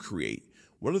you create.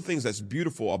 One of the things that's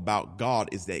beautiful about God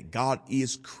is that God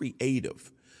is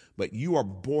creative, but you are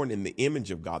born in the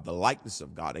image of God, the likeness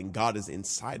of God, and God is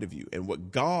inside of you. And what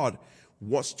God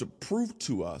wants to prove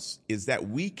to us is that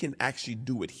we can actually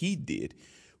do what he did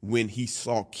when he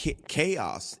saw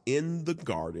chaos in the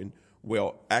garden.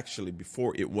 Well, actually,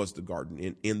 before it was the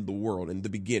garden, in the world, in the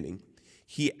beginning,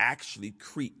 he actually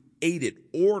created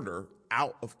order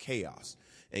out of chaos.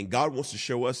 And God wants to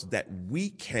show us that we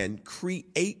can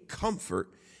create comfort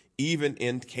even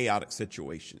in chaotic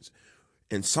situations.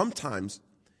 And sometimes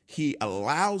he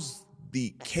allows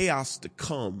the chaos to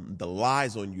come, the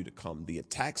lies on you to come, the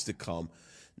attacks to come,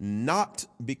 not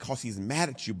because he's mad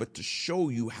at you, but to show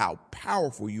you how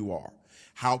powerful you are,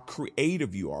 how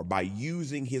creative you are by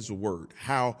using his word,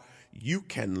 how you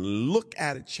can look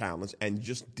at a challenge and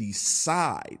just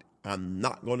decide, I'm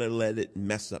not going to let it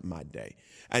mess up my day.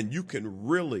 And you can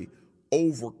really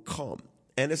overcome.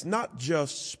 And it's not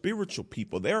just spiritual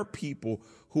people. There are people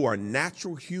who are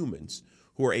natural humans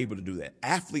who are able to do that.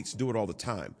 Athletes do it all the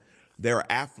time. There are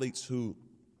athletes who,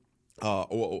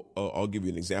 I'll give you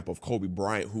an example of Kobe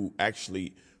Bryant, who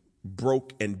actually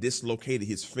broke and dislocated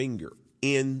his finger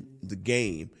in the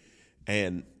game,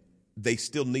 and they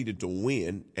still needed to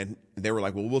win. And they were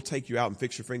like, well, we'll take you out and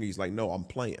fix your finger. He's like, no, I'm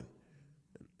playing.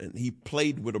 And he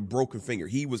played with a broken finger.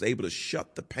 He was able to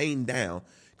shut the pain down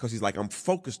because he's like, I'm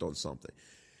focused on something.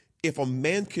 If a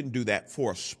man can do that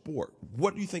for a sport,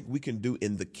 what do you think we can do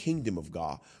in the kingdom of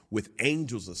God with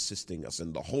angels assisting us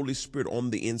and the Holy Spirit on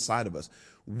the inside of us?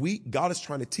 God is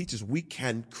trying to teach us we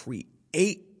can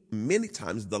create many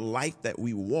times the life that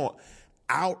we want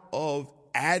out of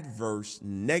adverse,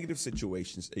 negative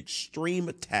situations, extreme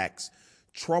attacks,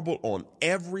 trouble on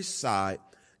every side.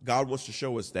 God wants to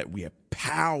show us that we have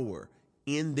power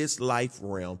in this life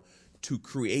realm to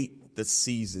create the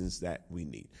seasons that we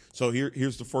need. So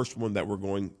here's the first one that we're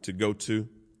going to go to.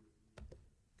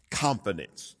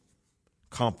 Confidence.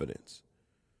 Confidence.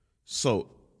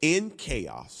 So in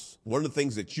chaos, one of the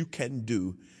things that you can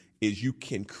do is you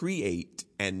can create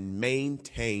and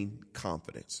maintain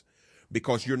confidence,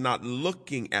 because you're not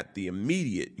looking at the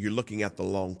immediate, you're looking at the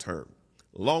long term.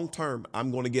 Long term,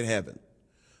 I'm going to get heaven.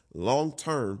 Long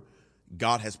term,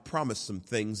 God has promised some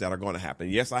things that are going to happen.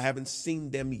 Yes, I haven't seen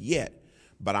them yet,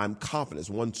 but I'm confident.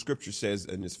 One scripture says,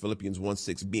 and it's Philippians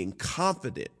 1:6, being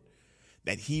confident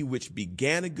that he which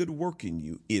began a good work in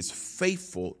you is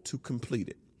faithful to complete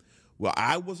it. Well,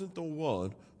 I wasn't the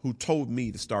one who told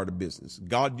me to start a business.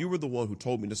 God, you were the one who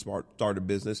told me to start a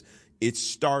business. It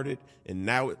started, and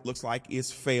now it looks like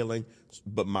it's failing,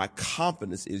 but my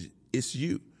confidence is it's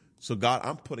you. So God,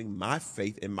 I'm putting my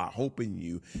faith and my hope in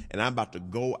you, and I'm about to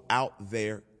go out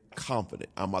there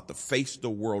confident. I'm about to face the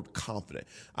world confident.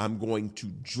 I'm going to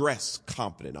dress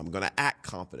confident. I'm going to act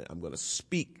confident. I'm going to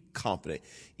speak confident.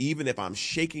 Even if I'm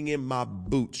shaking in my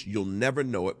boots, you'll never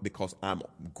know it, because I'm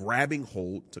grabbing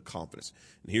hold to confidence.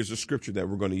 And here's the scripture that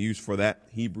we're going to use for that.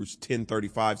 Hebrews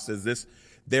 10:35 says this: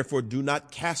 therefore do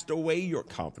not cast away your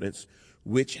confidence,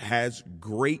 which has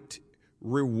great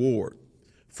reward.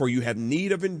 For you have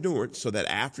need of endurance, so that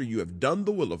after you have done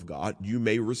the will of God, you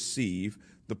may receive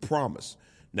the promise.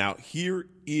 Now, here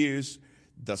is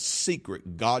the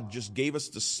secret. God just gave us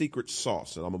the secret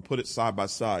sauce, and I'm going to put it side by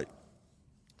side.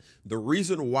 The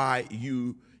reason why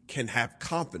you can have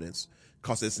confidence,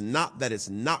 because it's not that it's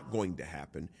not going to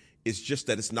happen, it's just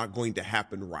that it's not going to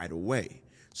happen right away.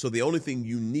 So the only thing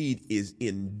you need is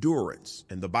endurance.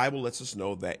 And the Bible lets us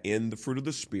know that in the fruit of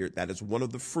the Spirit, that is one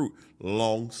of the fruit,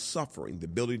 long suffering, the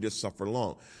ability to suffer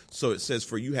long. So it says,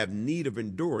 for you have need of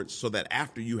endurance, so that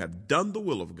after you have done the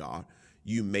will of God,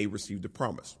 you may receive the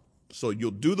promise. So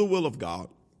you'll do the will of God.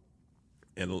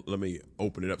 And let me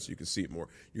open it up so you can see it more.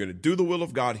 You're going to do the will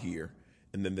of God here,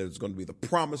 and then there's going to be the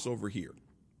promise over here.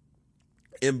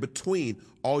 In between,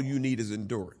 all you need is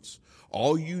endurance.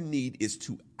 All you need is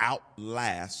to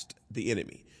outlast the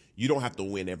enemy. You don't have to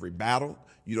win every battle.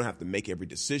 You don't have to make every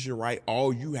decision right.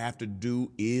 All you have to do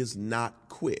is not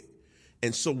quit.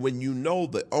 And so when you know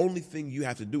the only thing you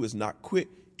have to do is not quit,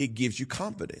 it gives you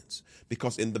confidence,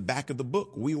 because in the back of the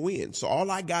book, we win. So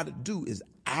all I got to do is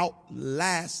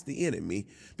outlast the enemy,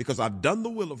 because I've done the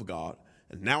will of God,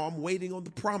 and now I'm waiting on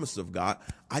the promise of God.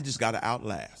 I just got to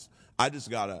outlast. I just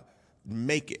got to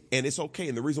make it. And it's okay.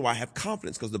 And the reason why I have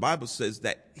confidence, because the Bible says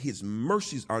that his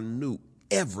mercies are new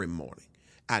every morning,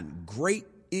 and great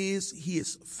is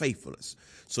his faithfulness.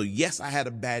 So yes, I had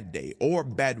a bad day or a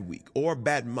bad week or a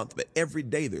bad month, but every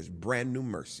day there's brand new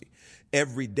mercy.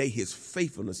 Every day his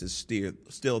faithfulness is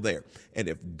still there. And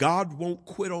if God won't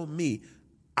quit on me,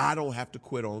 I don't have to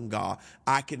quit on God.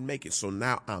 I can make it. So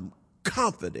now I'm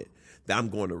confident that I'm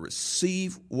going to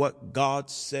receive what God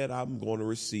said I'm going to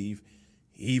receive,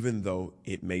 even though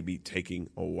it may be taking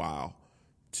a while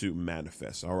to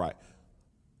manifest. All right.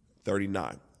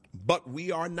 39. But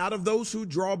we are not of those who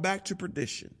draw back to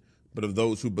perdition, but of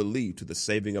those who believe to the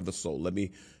saving of the soul. Let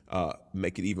me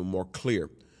make it even more clear.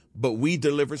 But we,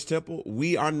 Deliverance Temple,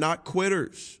 we are not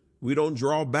quitters. We don't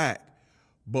draw back,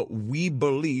 but we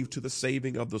believe to the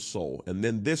saving of the soul. And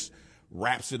then this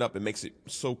wraps it up and makes it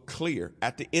so clear.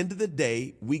 At the end of the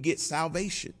day, we get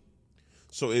salvation.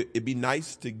 So it'd be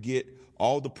nice to get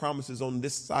all the promises on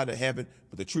this side of heaven.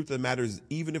 But the truth of the matter is,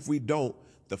 even if we don't,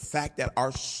 the fact that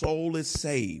our soul is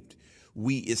saved,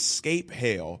 we escape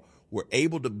hell, we're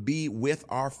able to be with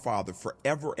our Father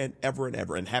forever and ever and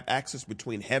ever and have access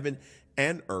between heaven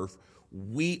and earth.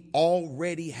 We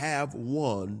already have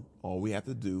won. All we have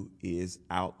to do is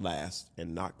outlast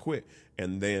and not quit.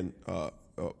 And then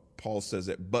Paul says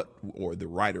that, or the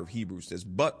writer of Hebrews says,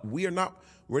 but we're not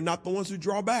the ones who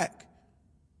draw back.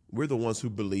 We're the ones who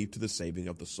believe to the saving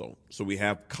of the soul. So we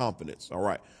have confidence. All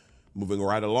right. Moving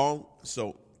right along.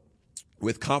 So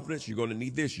with confidence, you're going to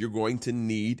need this. You're going to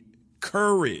need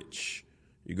courage.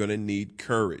 You're going to need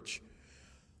courage.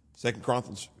 2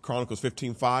 Chronicles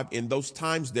 15:5. In those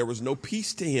times, there was no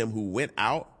peace to him who went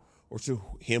out or to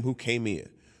him who came in,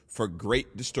 for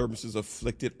great disturbances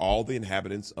afflicted all the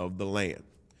inhabitants of the land.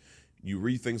 You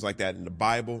read things like that in the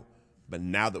Bible, but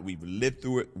now that we've lived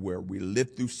through it, where we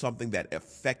lived through something that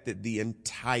affected the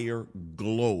entire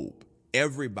globe,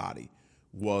 everybody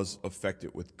was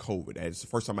affected with COVID. And it's the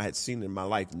first time I had seen it in my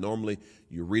life. Normally,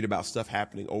 you read about stuff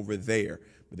happening over there,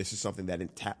 but this is something that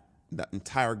the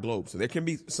entire globe. So there can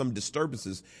be some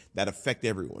disturbances that affect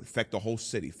everyone, affect the whole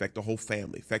city, affect the whole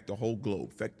family, affect the whole globe,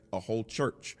 affect a whole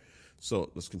church.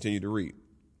 So let's continue to read.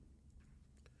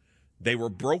 They were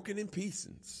broken in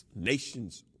pieces.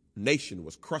 Nation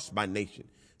was crushed by nation,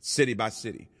 city by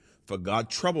city. For God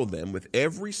troubled them with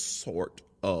every sort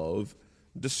of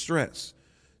distress.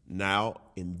 Now,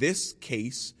 in this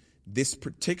case, this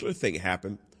particular thing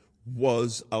happened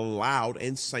was allowed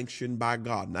and sanctioned by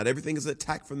God. Not everything is an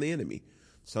attack from the enemy.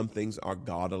 Some things are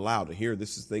God allowed. And here,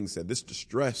 this is things that this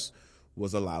distress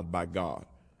was allowed by God.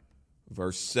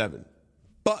 Verse 7.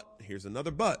 But, here's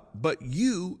another but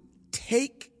you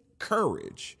take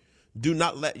courage. Do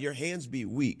not let your hands be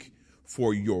weak,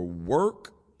 for your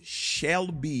work shall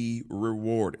be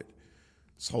rewarded.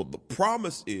 So the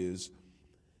promise is,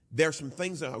 there's some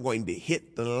things that are going to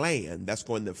hit the land that's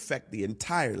going to affect the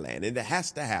entire land. And it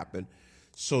has to happen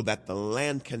so that the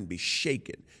land can be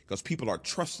shaken, because people are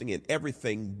trusting in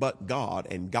everything but God,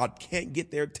 and God can't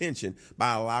get their attention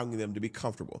by allowing them to be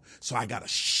comfortable. So I got to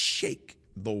shake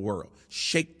the world,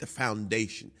 shake the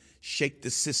foundation, shake the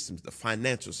systems, the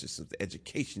financial systems, the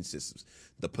education systems,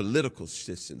 the political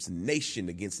systems, nation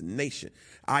against nation.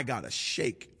 I got to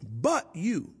shake. But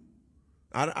you,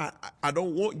 I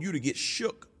don't want you to get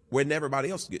shook when everybody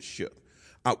else gets shook.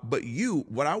 But you,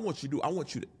 what I want you to do, I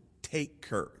want you to take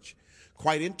courage.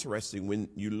 Quite interesting when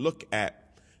you look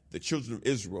at the children of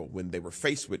Israel when they were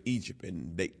faced with Egypt,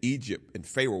 and Egypt and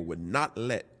Pharaoh would not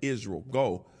let Israel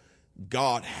go.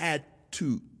 God had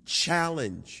to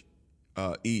challenge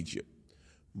Egypt,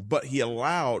 but he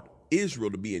allowed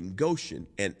Israel to be in Goshen,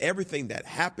 and everything that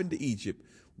happened to Egypt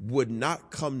would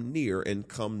not come near and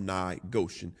come nigh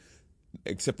Goshen,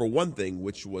 except for one thing,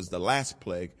 which was the last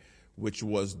plague, which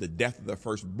was the death of the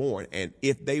firstborn. And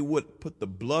if they would put the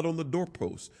blood on the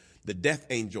doorpost, the death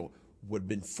angel would have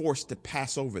been forced to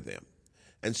pass over them.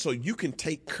 And so you can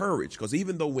take courage, because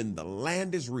even though when the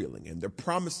land is reeling and they're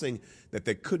promising that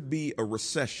there could be a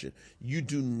recession, you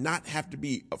do not have to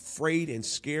be afraid and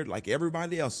scared like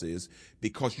everybody else is,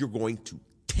 because you're going to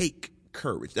take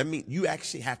courage. That means you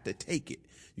actually have to take it.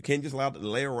 You can't just allow it to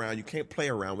lay around. You can't play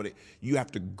around with it. You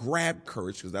have to grab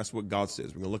courage, because that's what God says.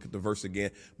 We're going to look at the verse again.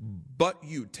 But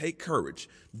you take courage.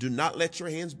 Do not let your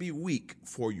hands be weak,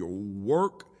 for your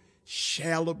work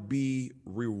shall be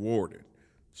rewarded.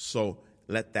 So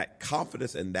let that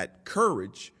confidence and that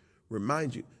courage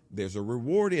remind you there's a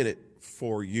reward in it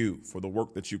for you, for the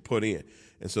work that you put in.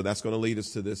 And so that's going to lead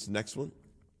us to this next one.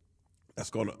 That's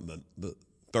going to, the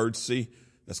third C,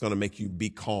 that's going to make you be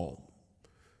calm,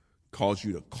 cause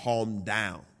you to calm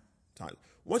down.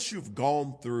 Once you've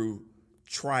gone through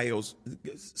trials.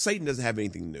 Satan doesn't have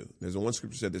anything new. There's one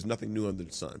scripture said there's nothing new under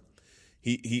the sun.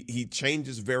 He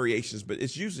changes variations, but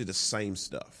it's usually the same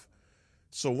stuff.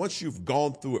 So once you've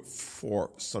gone through it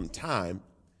for some time,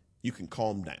 you can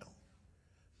calm down.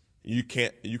 You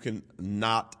can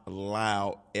not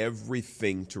allow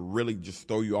everything to really just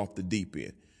throw you off the deep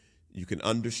end. You can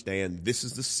understand this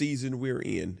is the season we're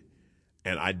in,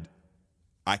 and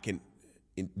I can,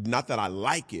 not that I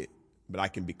like it, but I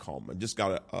can be calm. I just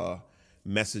got a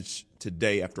message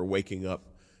today after waking up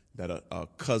that a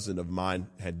cousin of mine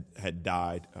had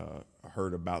died. I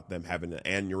heard about them having an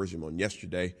aneurysm on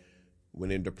yesterday.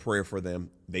 Went into prayer for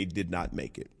them. They did not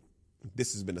make it.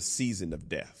 This has been a season of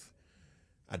death.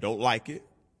 I don't like it.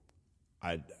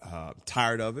 I'm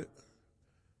tired of it,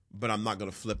 but I'm not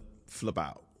going to flip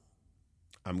out.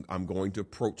 I'm going to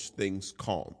approach things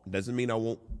calm. Doesn't mean I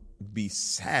won't be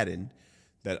saddened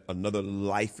that another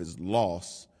life is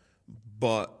lost,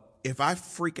 but if I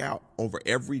freak out over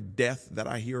every death that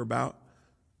I hear about,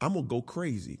 I'm going to go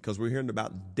crazy because we're hearing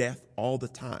about death all the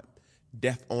time,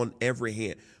 death on every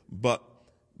hand. But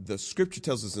the scripture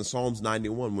tells us in Psalms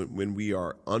 91, when we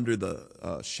are under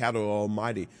the shadow of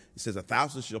Almighty, it says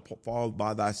 1,000 shall fall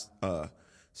by thy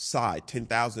side,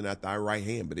 10,000 at thy right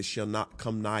hand, but it shall not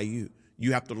come nigh you.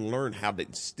 You have to learn how to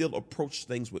still approach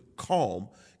things with calm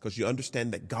because you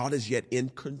understand that God is yet in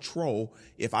control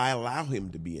if I allow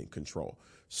him to be in control.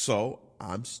 So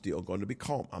I'm still going to be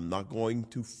calm. I'm not going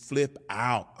to flip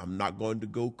out. I'm not going to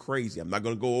go crazy. I'm not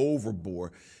going to go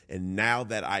overboard. And now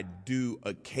that I do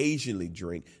occasionally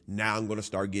drink, now I'm going to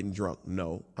start getting drunk.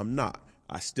 No, I'm not.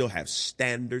 I still have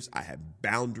standards. I have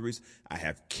boundaries. I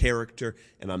have character,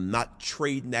 and I'm not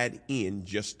trading that in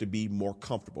just to be more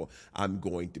comfortable. I'm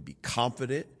going to be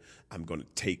confident. I'm going to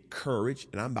take courage,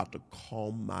 and I'm about to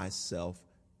calm myself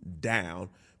down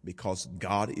because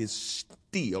God is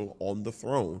still on the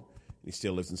throne. And he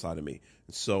still lives inside of me.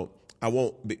 So I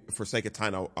won't be, for sake of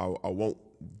time, I won't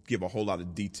give a whole lot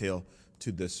of detail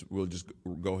to this. We'll just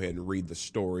go ahead and read the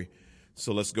story.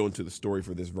 So let's go into the story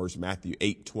for this verse, Matthew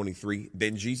 8:23.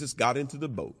 Then Jesus got into the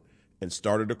boat and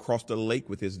started across the lake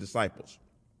with his disciples.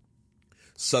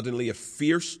 Suddenly a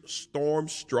fierce storm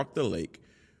struck the lake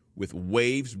with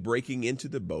waves breaking into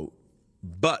the boat.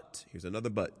 But, here's another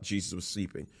but, Jesus was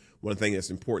sleeping. One thing that's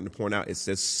important to point out, it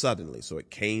says suddenly. So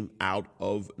it came out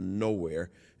of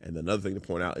nowhere. And another thing to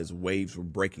point out is waves were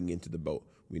breaking into the boat.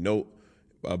 We know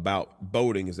about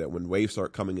boating is that when waves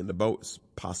start coming in the boat, it's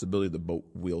a possibility the boat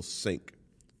will sink.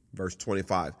 Verse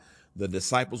 25, the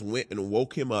disciples went and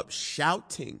woke him up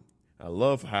shouting. I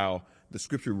love how the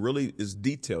scripture really is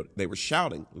detailed. They were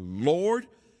shouting, Lord,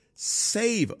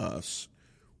 save us.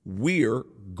 We're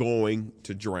going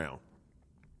to drown.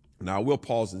 Now, I will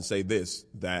pause and say this,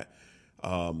 that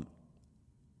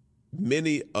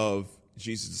many of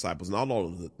Jesus' disciples, not all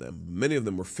of them, many of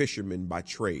them were fishermen by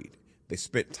trade. They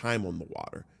spent time on the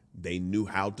water. They knew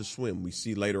how to swim. We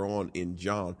see later on in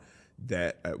John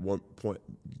that at one point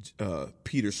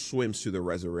Peter swims to the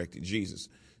resurrected Jesus.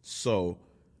 So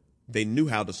they knew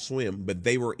how to swim, but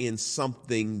they were in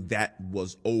something that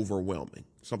was overwhelming,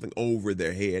 something over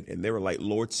their head. And they were like,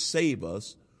 Lord, save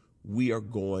us. We are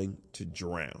going to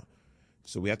drown.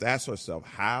 So we have to ask ourselves,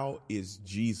 how is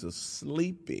Jesus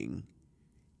sleeping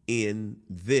in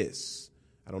this?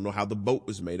 I don't know how the boat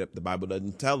was made up. The Bible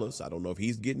doesn't tell us. I don't know if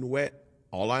he's getting wet.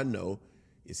 All I know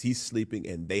is he's sleeping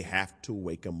and they have to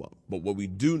wake him up. But what we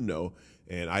do know,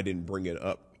 and I didn't bring it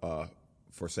up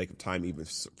for sake of time even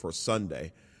for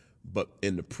Sunday, but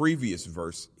in the previous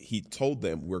verse, he told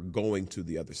them we're going to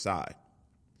the other side.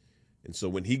 And so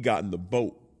when he got in the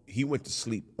boat, he went to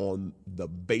sleep on the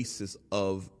basis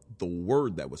of the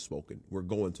word that was spoken. We're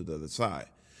going to the other side.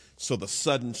 So the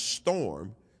sudden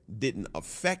storm didn't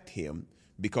affect him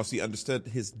because he understood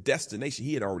his destination.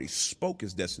 He had already spoke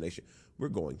his destination. We're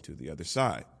going to the other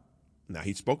side. Now,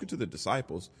 he'd spoken to the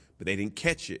disciples, but they didn't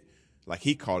catch it like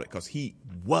he called it because he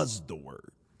was the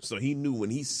word. So he knew when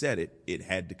he said it, it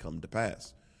had to come to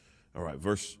pass. All right,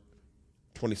 verse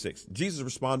 26. Jesus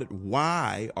responded,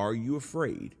 why are you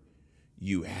afraid?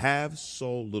 You have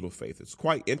so little faith. It's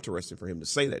quite interesting for him to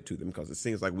say that to them because it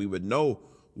seems like we would know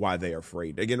why they are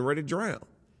afraid. They're getting ready to drown.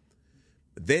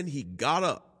 Then he got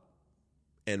up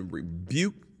and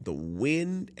rebuked the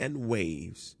wind and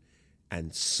waves,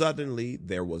 and suddenly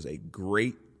there was a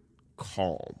great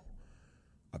calm.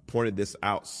 I pointed this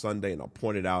out Sunday, and I'll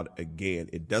point it out again.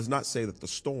 It does not say that the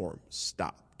storm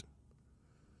stopped,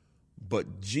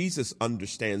 but Jesus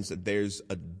understands that there's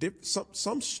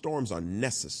some storms are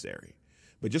necessary,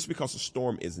 but just because a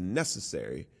storm is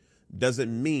necessary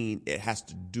doesn't mean it has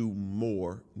to do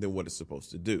more than what it's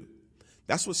supposed to do.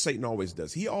 That's what Satan always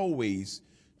does. He always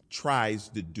tries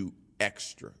to do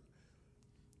extra.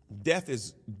 Death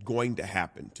is going to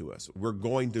happen to us. We're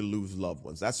going to lose loved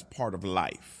ones. That's part of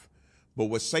life. But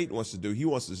what Satan wants to do, he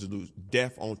wants us to lose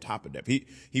death on top of death.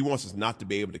 He wants us not to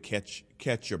be able to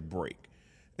catch a break.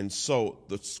 And so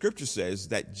the scripture says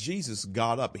that Jesus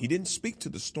got up. He didn't speak to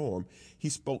the storm. He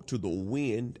spoke to the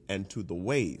wind and to the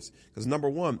waves. Because number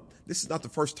one, this is not the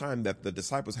first time that the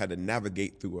disciples had to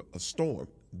navigate through a storm.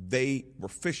 They were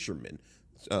fishermen,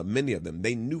 many of them.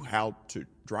 They knew how to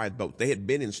drive boats. They had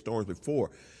been in storms before,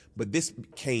 but this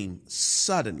came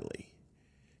suddenly,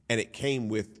 and it came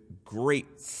with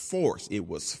great force. It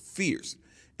was fierce.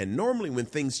 And normally when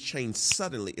things change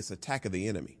suddenly, it's attack of the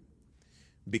enemy,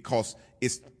 because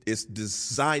it's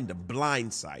designed to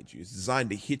blindside you. It's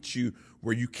designed to hit you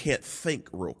where you can't think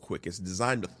real quick. It's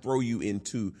designed to throw you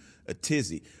into a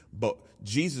tizzy. But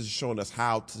Jesus is showing us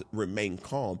how to remain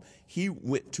calm. He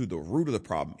went to the root of the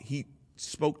problem. He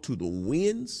spoke to the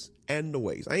winds and the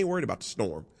waves. I ain't worried about the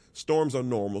storm. Storms are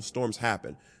normal. Storms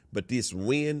happen. But this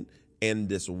wind and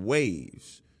this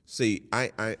waves, see,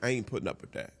 I ain't putting up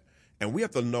with that. And we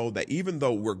have to know that even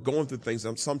though we're going through things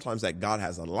sometimes that God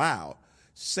has allowed,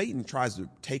 Satan tries to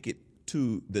take it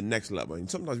to the next level. And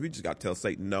sometimes we just got to tell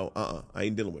Satan, no, I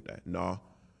ain't dealing with that. No,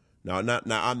 not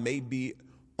now. I may be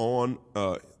on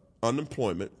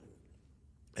unemployment,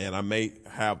 and I may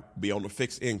be on a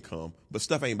fixed income, but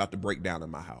stuff ain't about to break down in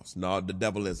my house. No, the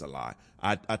devil is a lie.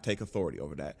 I take authority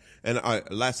over that. And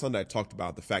last Sunday I talked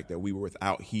about the fact that we were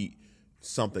without heat,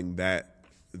 something that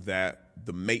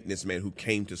the maintenance man who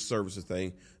came to service the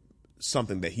thing,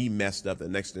 something that he messed up. The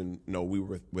next thing you know, we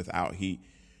were without heat,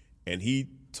 and he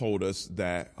told us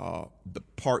that the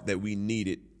part that we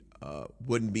needed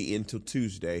wouldn't be until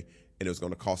Tuesday, and it was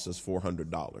going to cost us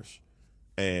 $400.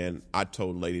 And I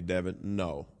told Lady Devin,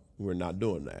 no, we're not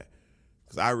doing that,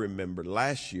 because I remember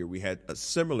last year we had a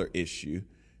similar issue,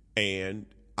 and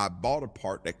I bought a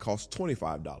part that cost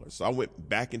 $25. So I went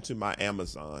back into my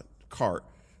Amazon cart,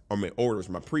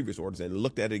 my previous orders, and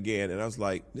looked at it again, and I was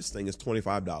like, this thing is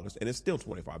 $25, and it's still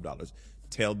 $25.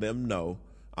 Tell them no,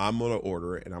 I'm going to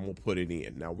order it, and I'm going to put it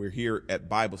in. Now, we're here at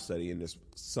Bible study, and there's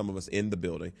some of us in the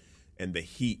building, and the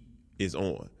heat is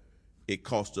on. It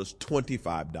cost us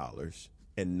 $25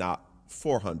 and not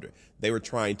 $400. They were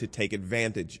trying to take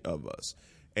advantage of us.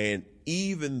 And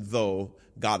even though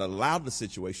God allowed the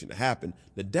situation to happen,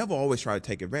 the devil always tried to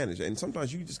take advantage. And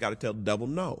sometimes you just got to tell the devil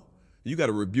no. You got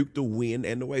to rebuke the wind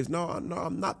and the waves. No,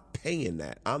 I'm not paying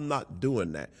that. I'm not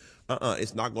doing that.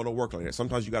 It's not going to work like that.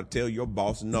 Sometimes you got to tell your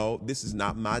boss, no, this is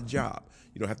not my job.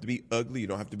 You don't have to be ugly. You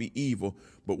don't have to be evil.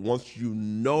 But once you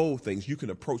know things, you can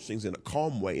approach things in a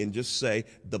calm way and just say,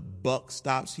 the buck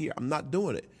stops here. I'm not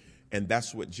doing it. And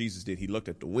that's what Jesus did. He looked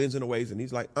at the winds and the waves, and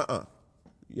he's like,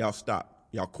 y'all stop.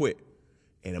 Y'all quit.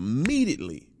 And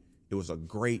immediately it was a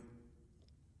great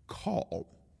calm.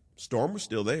 Storm was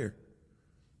still there,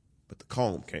 but the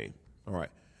calm came. All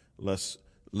right, let's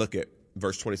look at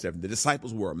verse 27. The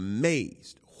disciples were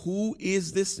amazed. Who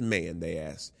is this man? They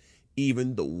asked.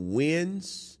 Even the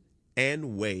winds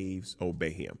and waves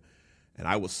obey him. And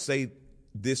I will say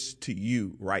this to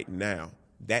you right now.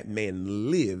 That man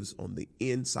lives on the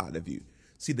inside of you.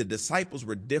 See, the disciples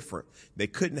were different. They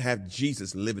couldn't have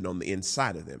Jesus living on the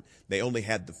inside of them. They only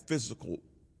had the physical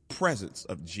presence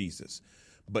of Jesus.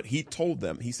 But he told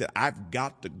them, he said, I've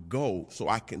got to go so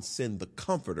I can send the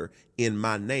comforter in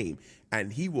my name,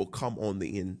 and he will come on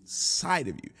the inside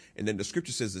of you. And then the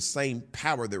scripture says the same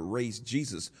power that raised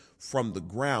Jesus from the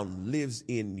ground lives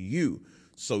in you.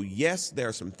 So yes, there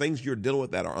are some things you're dealing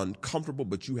with that are uncomfortable,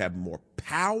 but you have more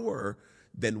power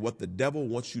than what the devil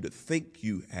wants you to think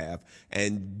you have.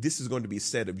 And this is going to be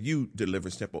said of you,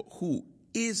 Deliverance Temple. Who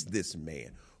is this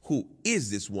man? Who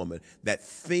is this woman that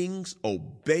things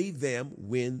obey them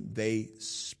when they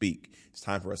speak? It's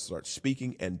time for us to start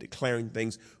speaking and declaring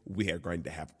things. We are going to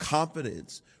have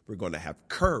confidence. We're going to have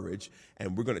courage,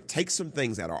 and we're going to take some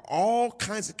things that are all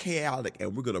kinds of chaotic,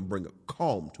 and we're going to bring a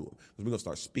calm to them. We're going to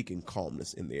start speaking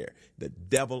calmness in the air. The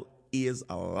devil is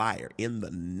a liar. In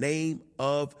the name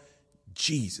of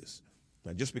Jesus.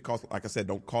 Now, just because, like I said,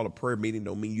 don't call a prayer meeting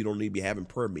don't mean you don't need to be having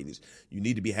prayer meetings. You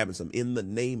need to be having some in the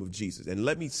name of Jesus. And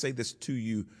let me say this to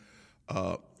you,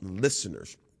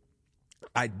 listeners.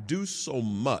 I do so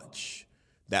much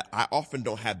that I often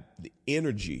don't have the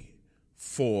energy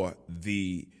for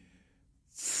the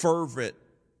fervent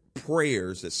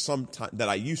prayers that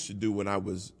I used to do when I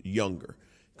was younger,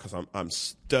 because I'm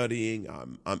studying,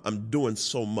 I'm doing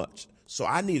so much. So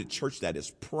I need a church that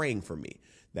is praying for me,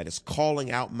 that is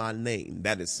calling out my name,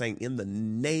 that is saying, in the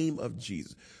name of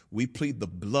Jesus, we plead the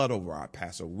blood over our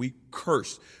pastor. We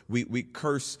curse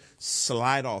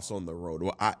slide offs on the road.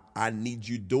 Well, I need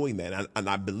you doing that. And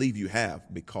I believe you have,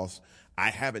 because I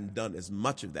haven't done as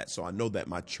much of that. So I know that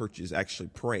my church is actually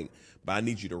praying, but I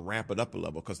need you to ramp it up a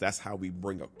level, because that's how we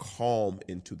bring a calm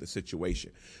into the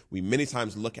situation. We many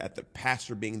times look at the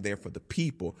pastor being there for the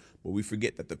people, but we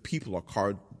forget that the people are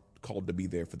called to be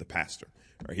there for the pastor.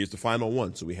 All right, here's the final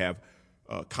one. So we have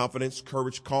confidence,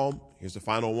 courage, calm. Here's the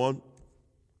final one.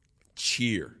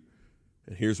 Cheer.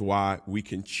 And here's why we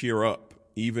can cheer up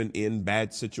even in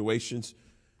bad situations.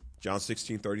 John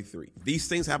 16:33. These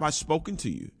things have I spoken to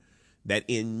you, that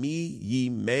in me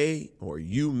you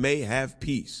may have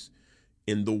peace.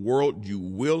 In the world you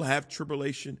will have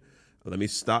tribulation. Let me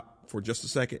stop for just a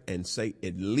second and say,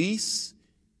 at least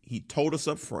he told us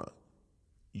up front,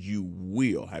 you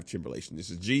will have tribulation. This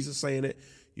is Jesus saying it.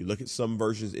 You look at some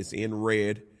versions, it's in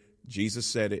red. Jesus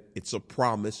said it. It's a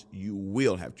promise. You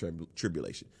will have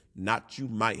tribulation. Not you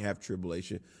might have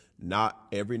tribulation. Not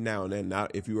every now and then.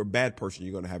 Not if you're a bad person,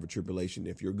 you're going to have a tribulation.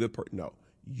 If you're a good person, no.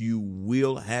 You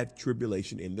will have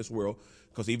tribulation in this world,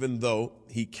 because even though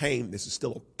he came, this is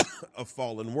still a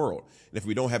fallen world. And if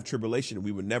we don't have tribulation,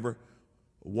 we would never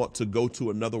want to go to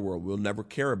another world. We'll never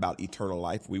care about eternal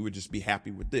life. We would just be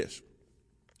happy with this.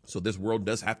 So this world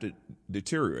does have to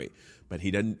deteriorate, but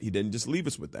he didn't just leave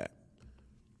us with that.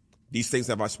 These things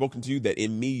have I spoken to you, that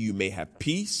in me you may have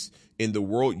peace. In the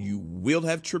world you will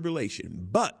have tribulation.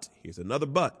 But, here's another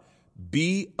but,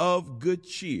 be of good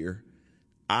cheer.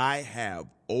 I have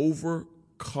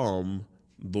overcome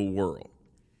the world.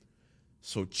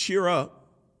 So cheer up,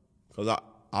 because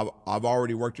I've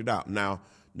already worked it out. Now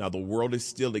the world is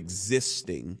still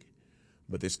existing,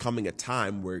 but there's coming a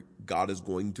time where God is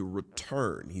going to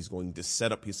return. He's going to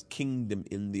set up his kingdom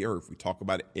in the earth. We talk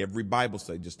about it every Bible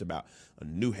study, just about a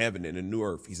new heaven and a new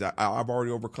earth. I've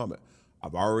already overcome it.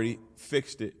 I've already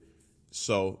fixed it.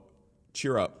 So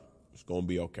cheer up. It's going to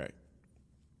be okay.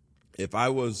 If I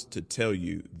was to tell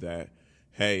you that,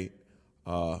 hey,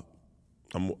 I'm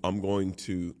going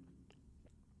to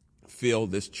fill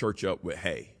this church up with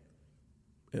hay,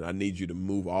 and I need you to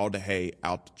move all the hay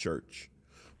out the church,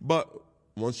 but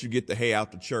once you get the hay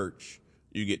out the church,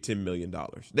 you get $10 million.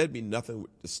 There'd be nothing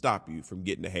to stop you from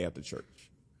getting the hay out the church.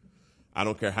 I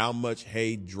don't care how much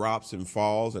hay drops and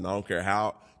falls, and I don't care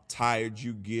how tired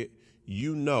you get.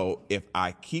 You know, if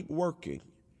I keep working,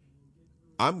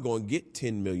 I'm going to get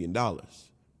 $10 million.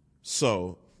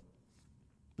 So,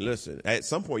 listen, at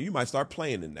some point you might start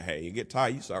playing in the hay. You get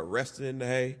tired, you start resting in the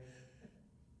hay.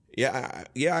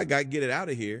 I got to get it out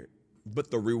of here,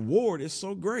 but the reward is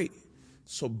so great.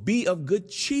 So be of good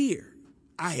cheer.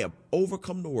 I have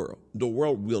overcome the world. The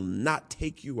world will not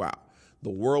take you out. The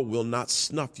world will not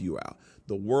snuff you out.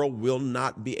 The world will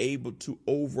not be able to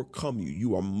overcome you.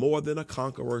 You are more than a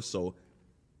conqueror. So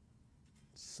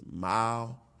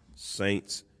smile,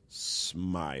 saints,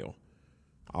 smile.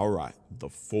 All right, the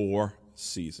 4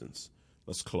 seasons.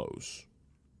 Let's close.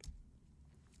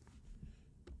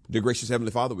 Dear gracious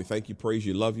Heavenly Father, we thank you, praise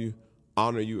you, love you,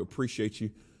 honor you, appreciate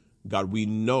you. God, we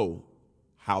know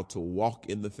how to walk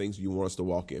in the things you want us to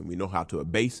walk in. We know how to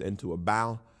abase and to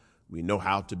abound. We know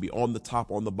how to be on the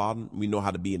top, on the bottom. We know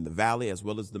how to be in the valley as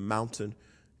well as the mountain.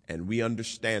 And we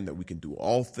understand that we can do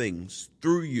all things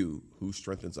through you who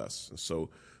strengthens us. And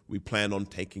so we plan on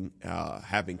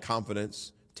having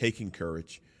confidence, taking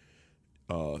courage,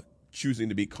 choosing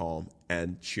to be calm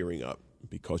and cheering up,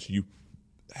 because you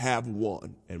have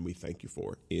won, and we thank you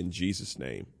for it. In Jesus'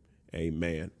 name,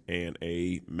 amen and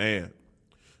amen.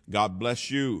 God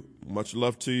bless you. Much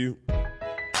love to you.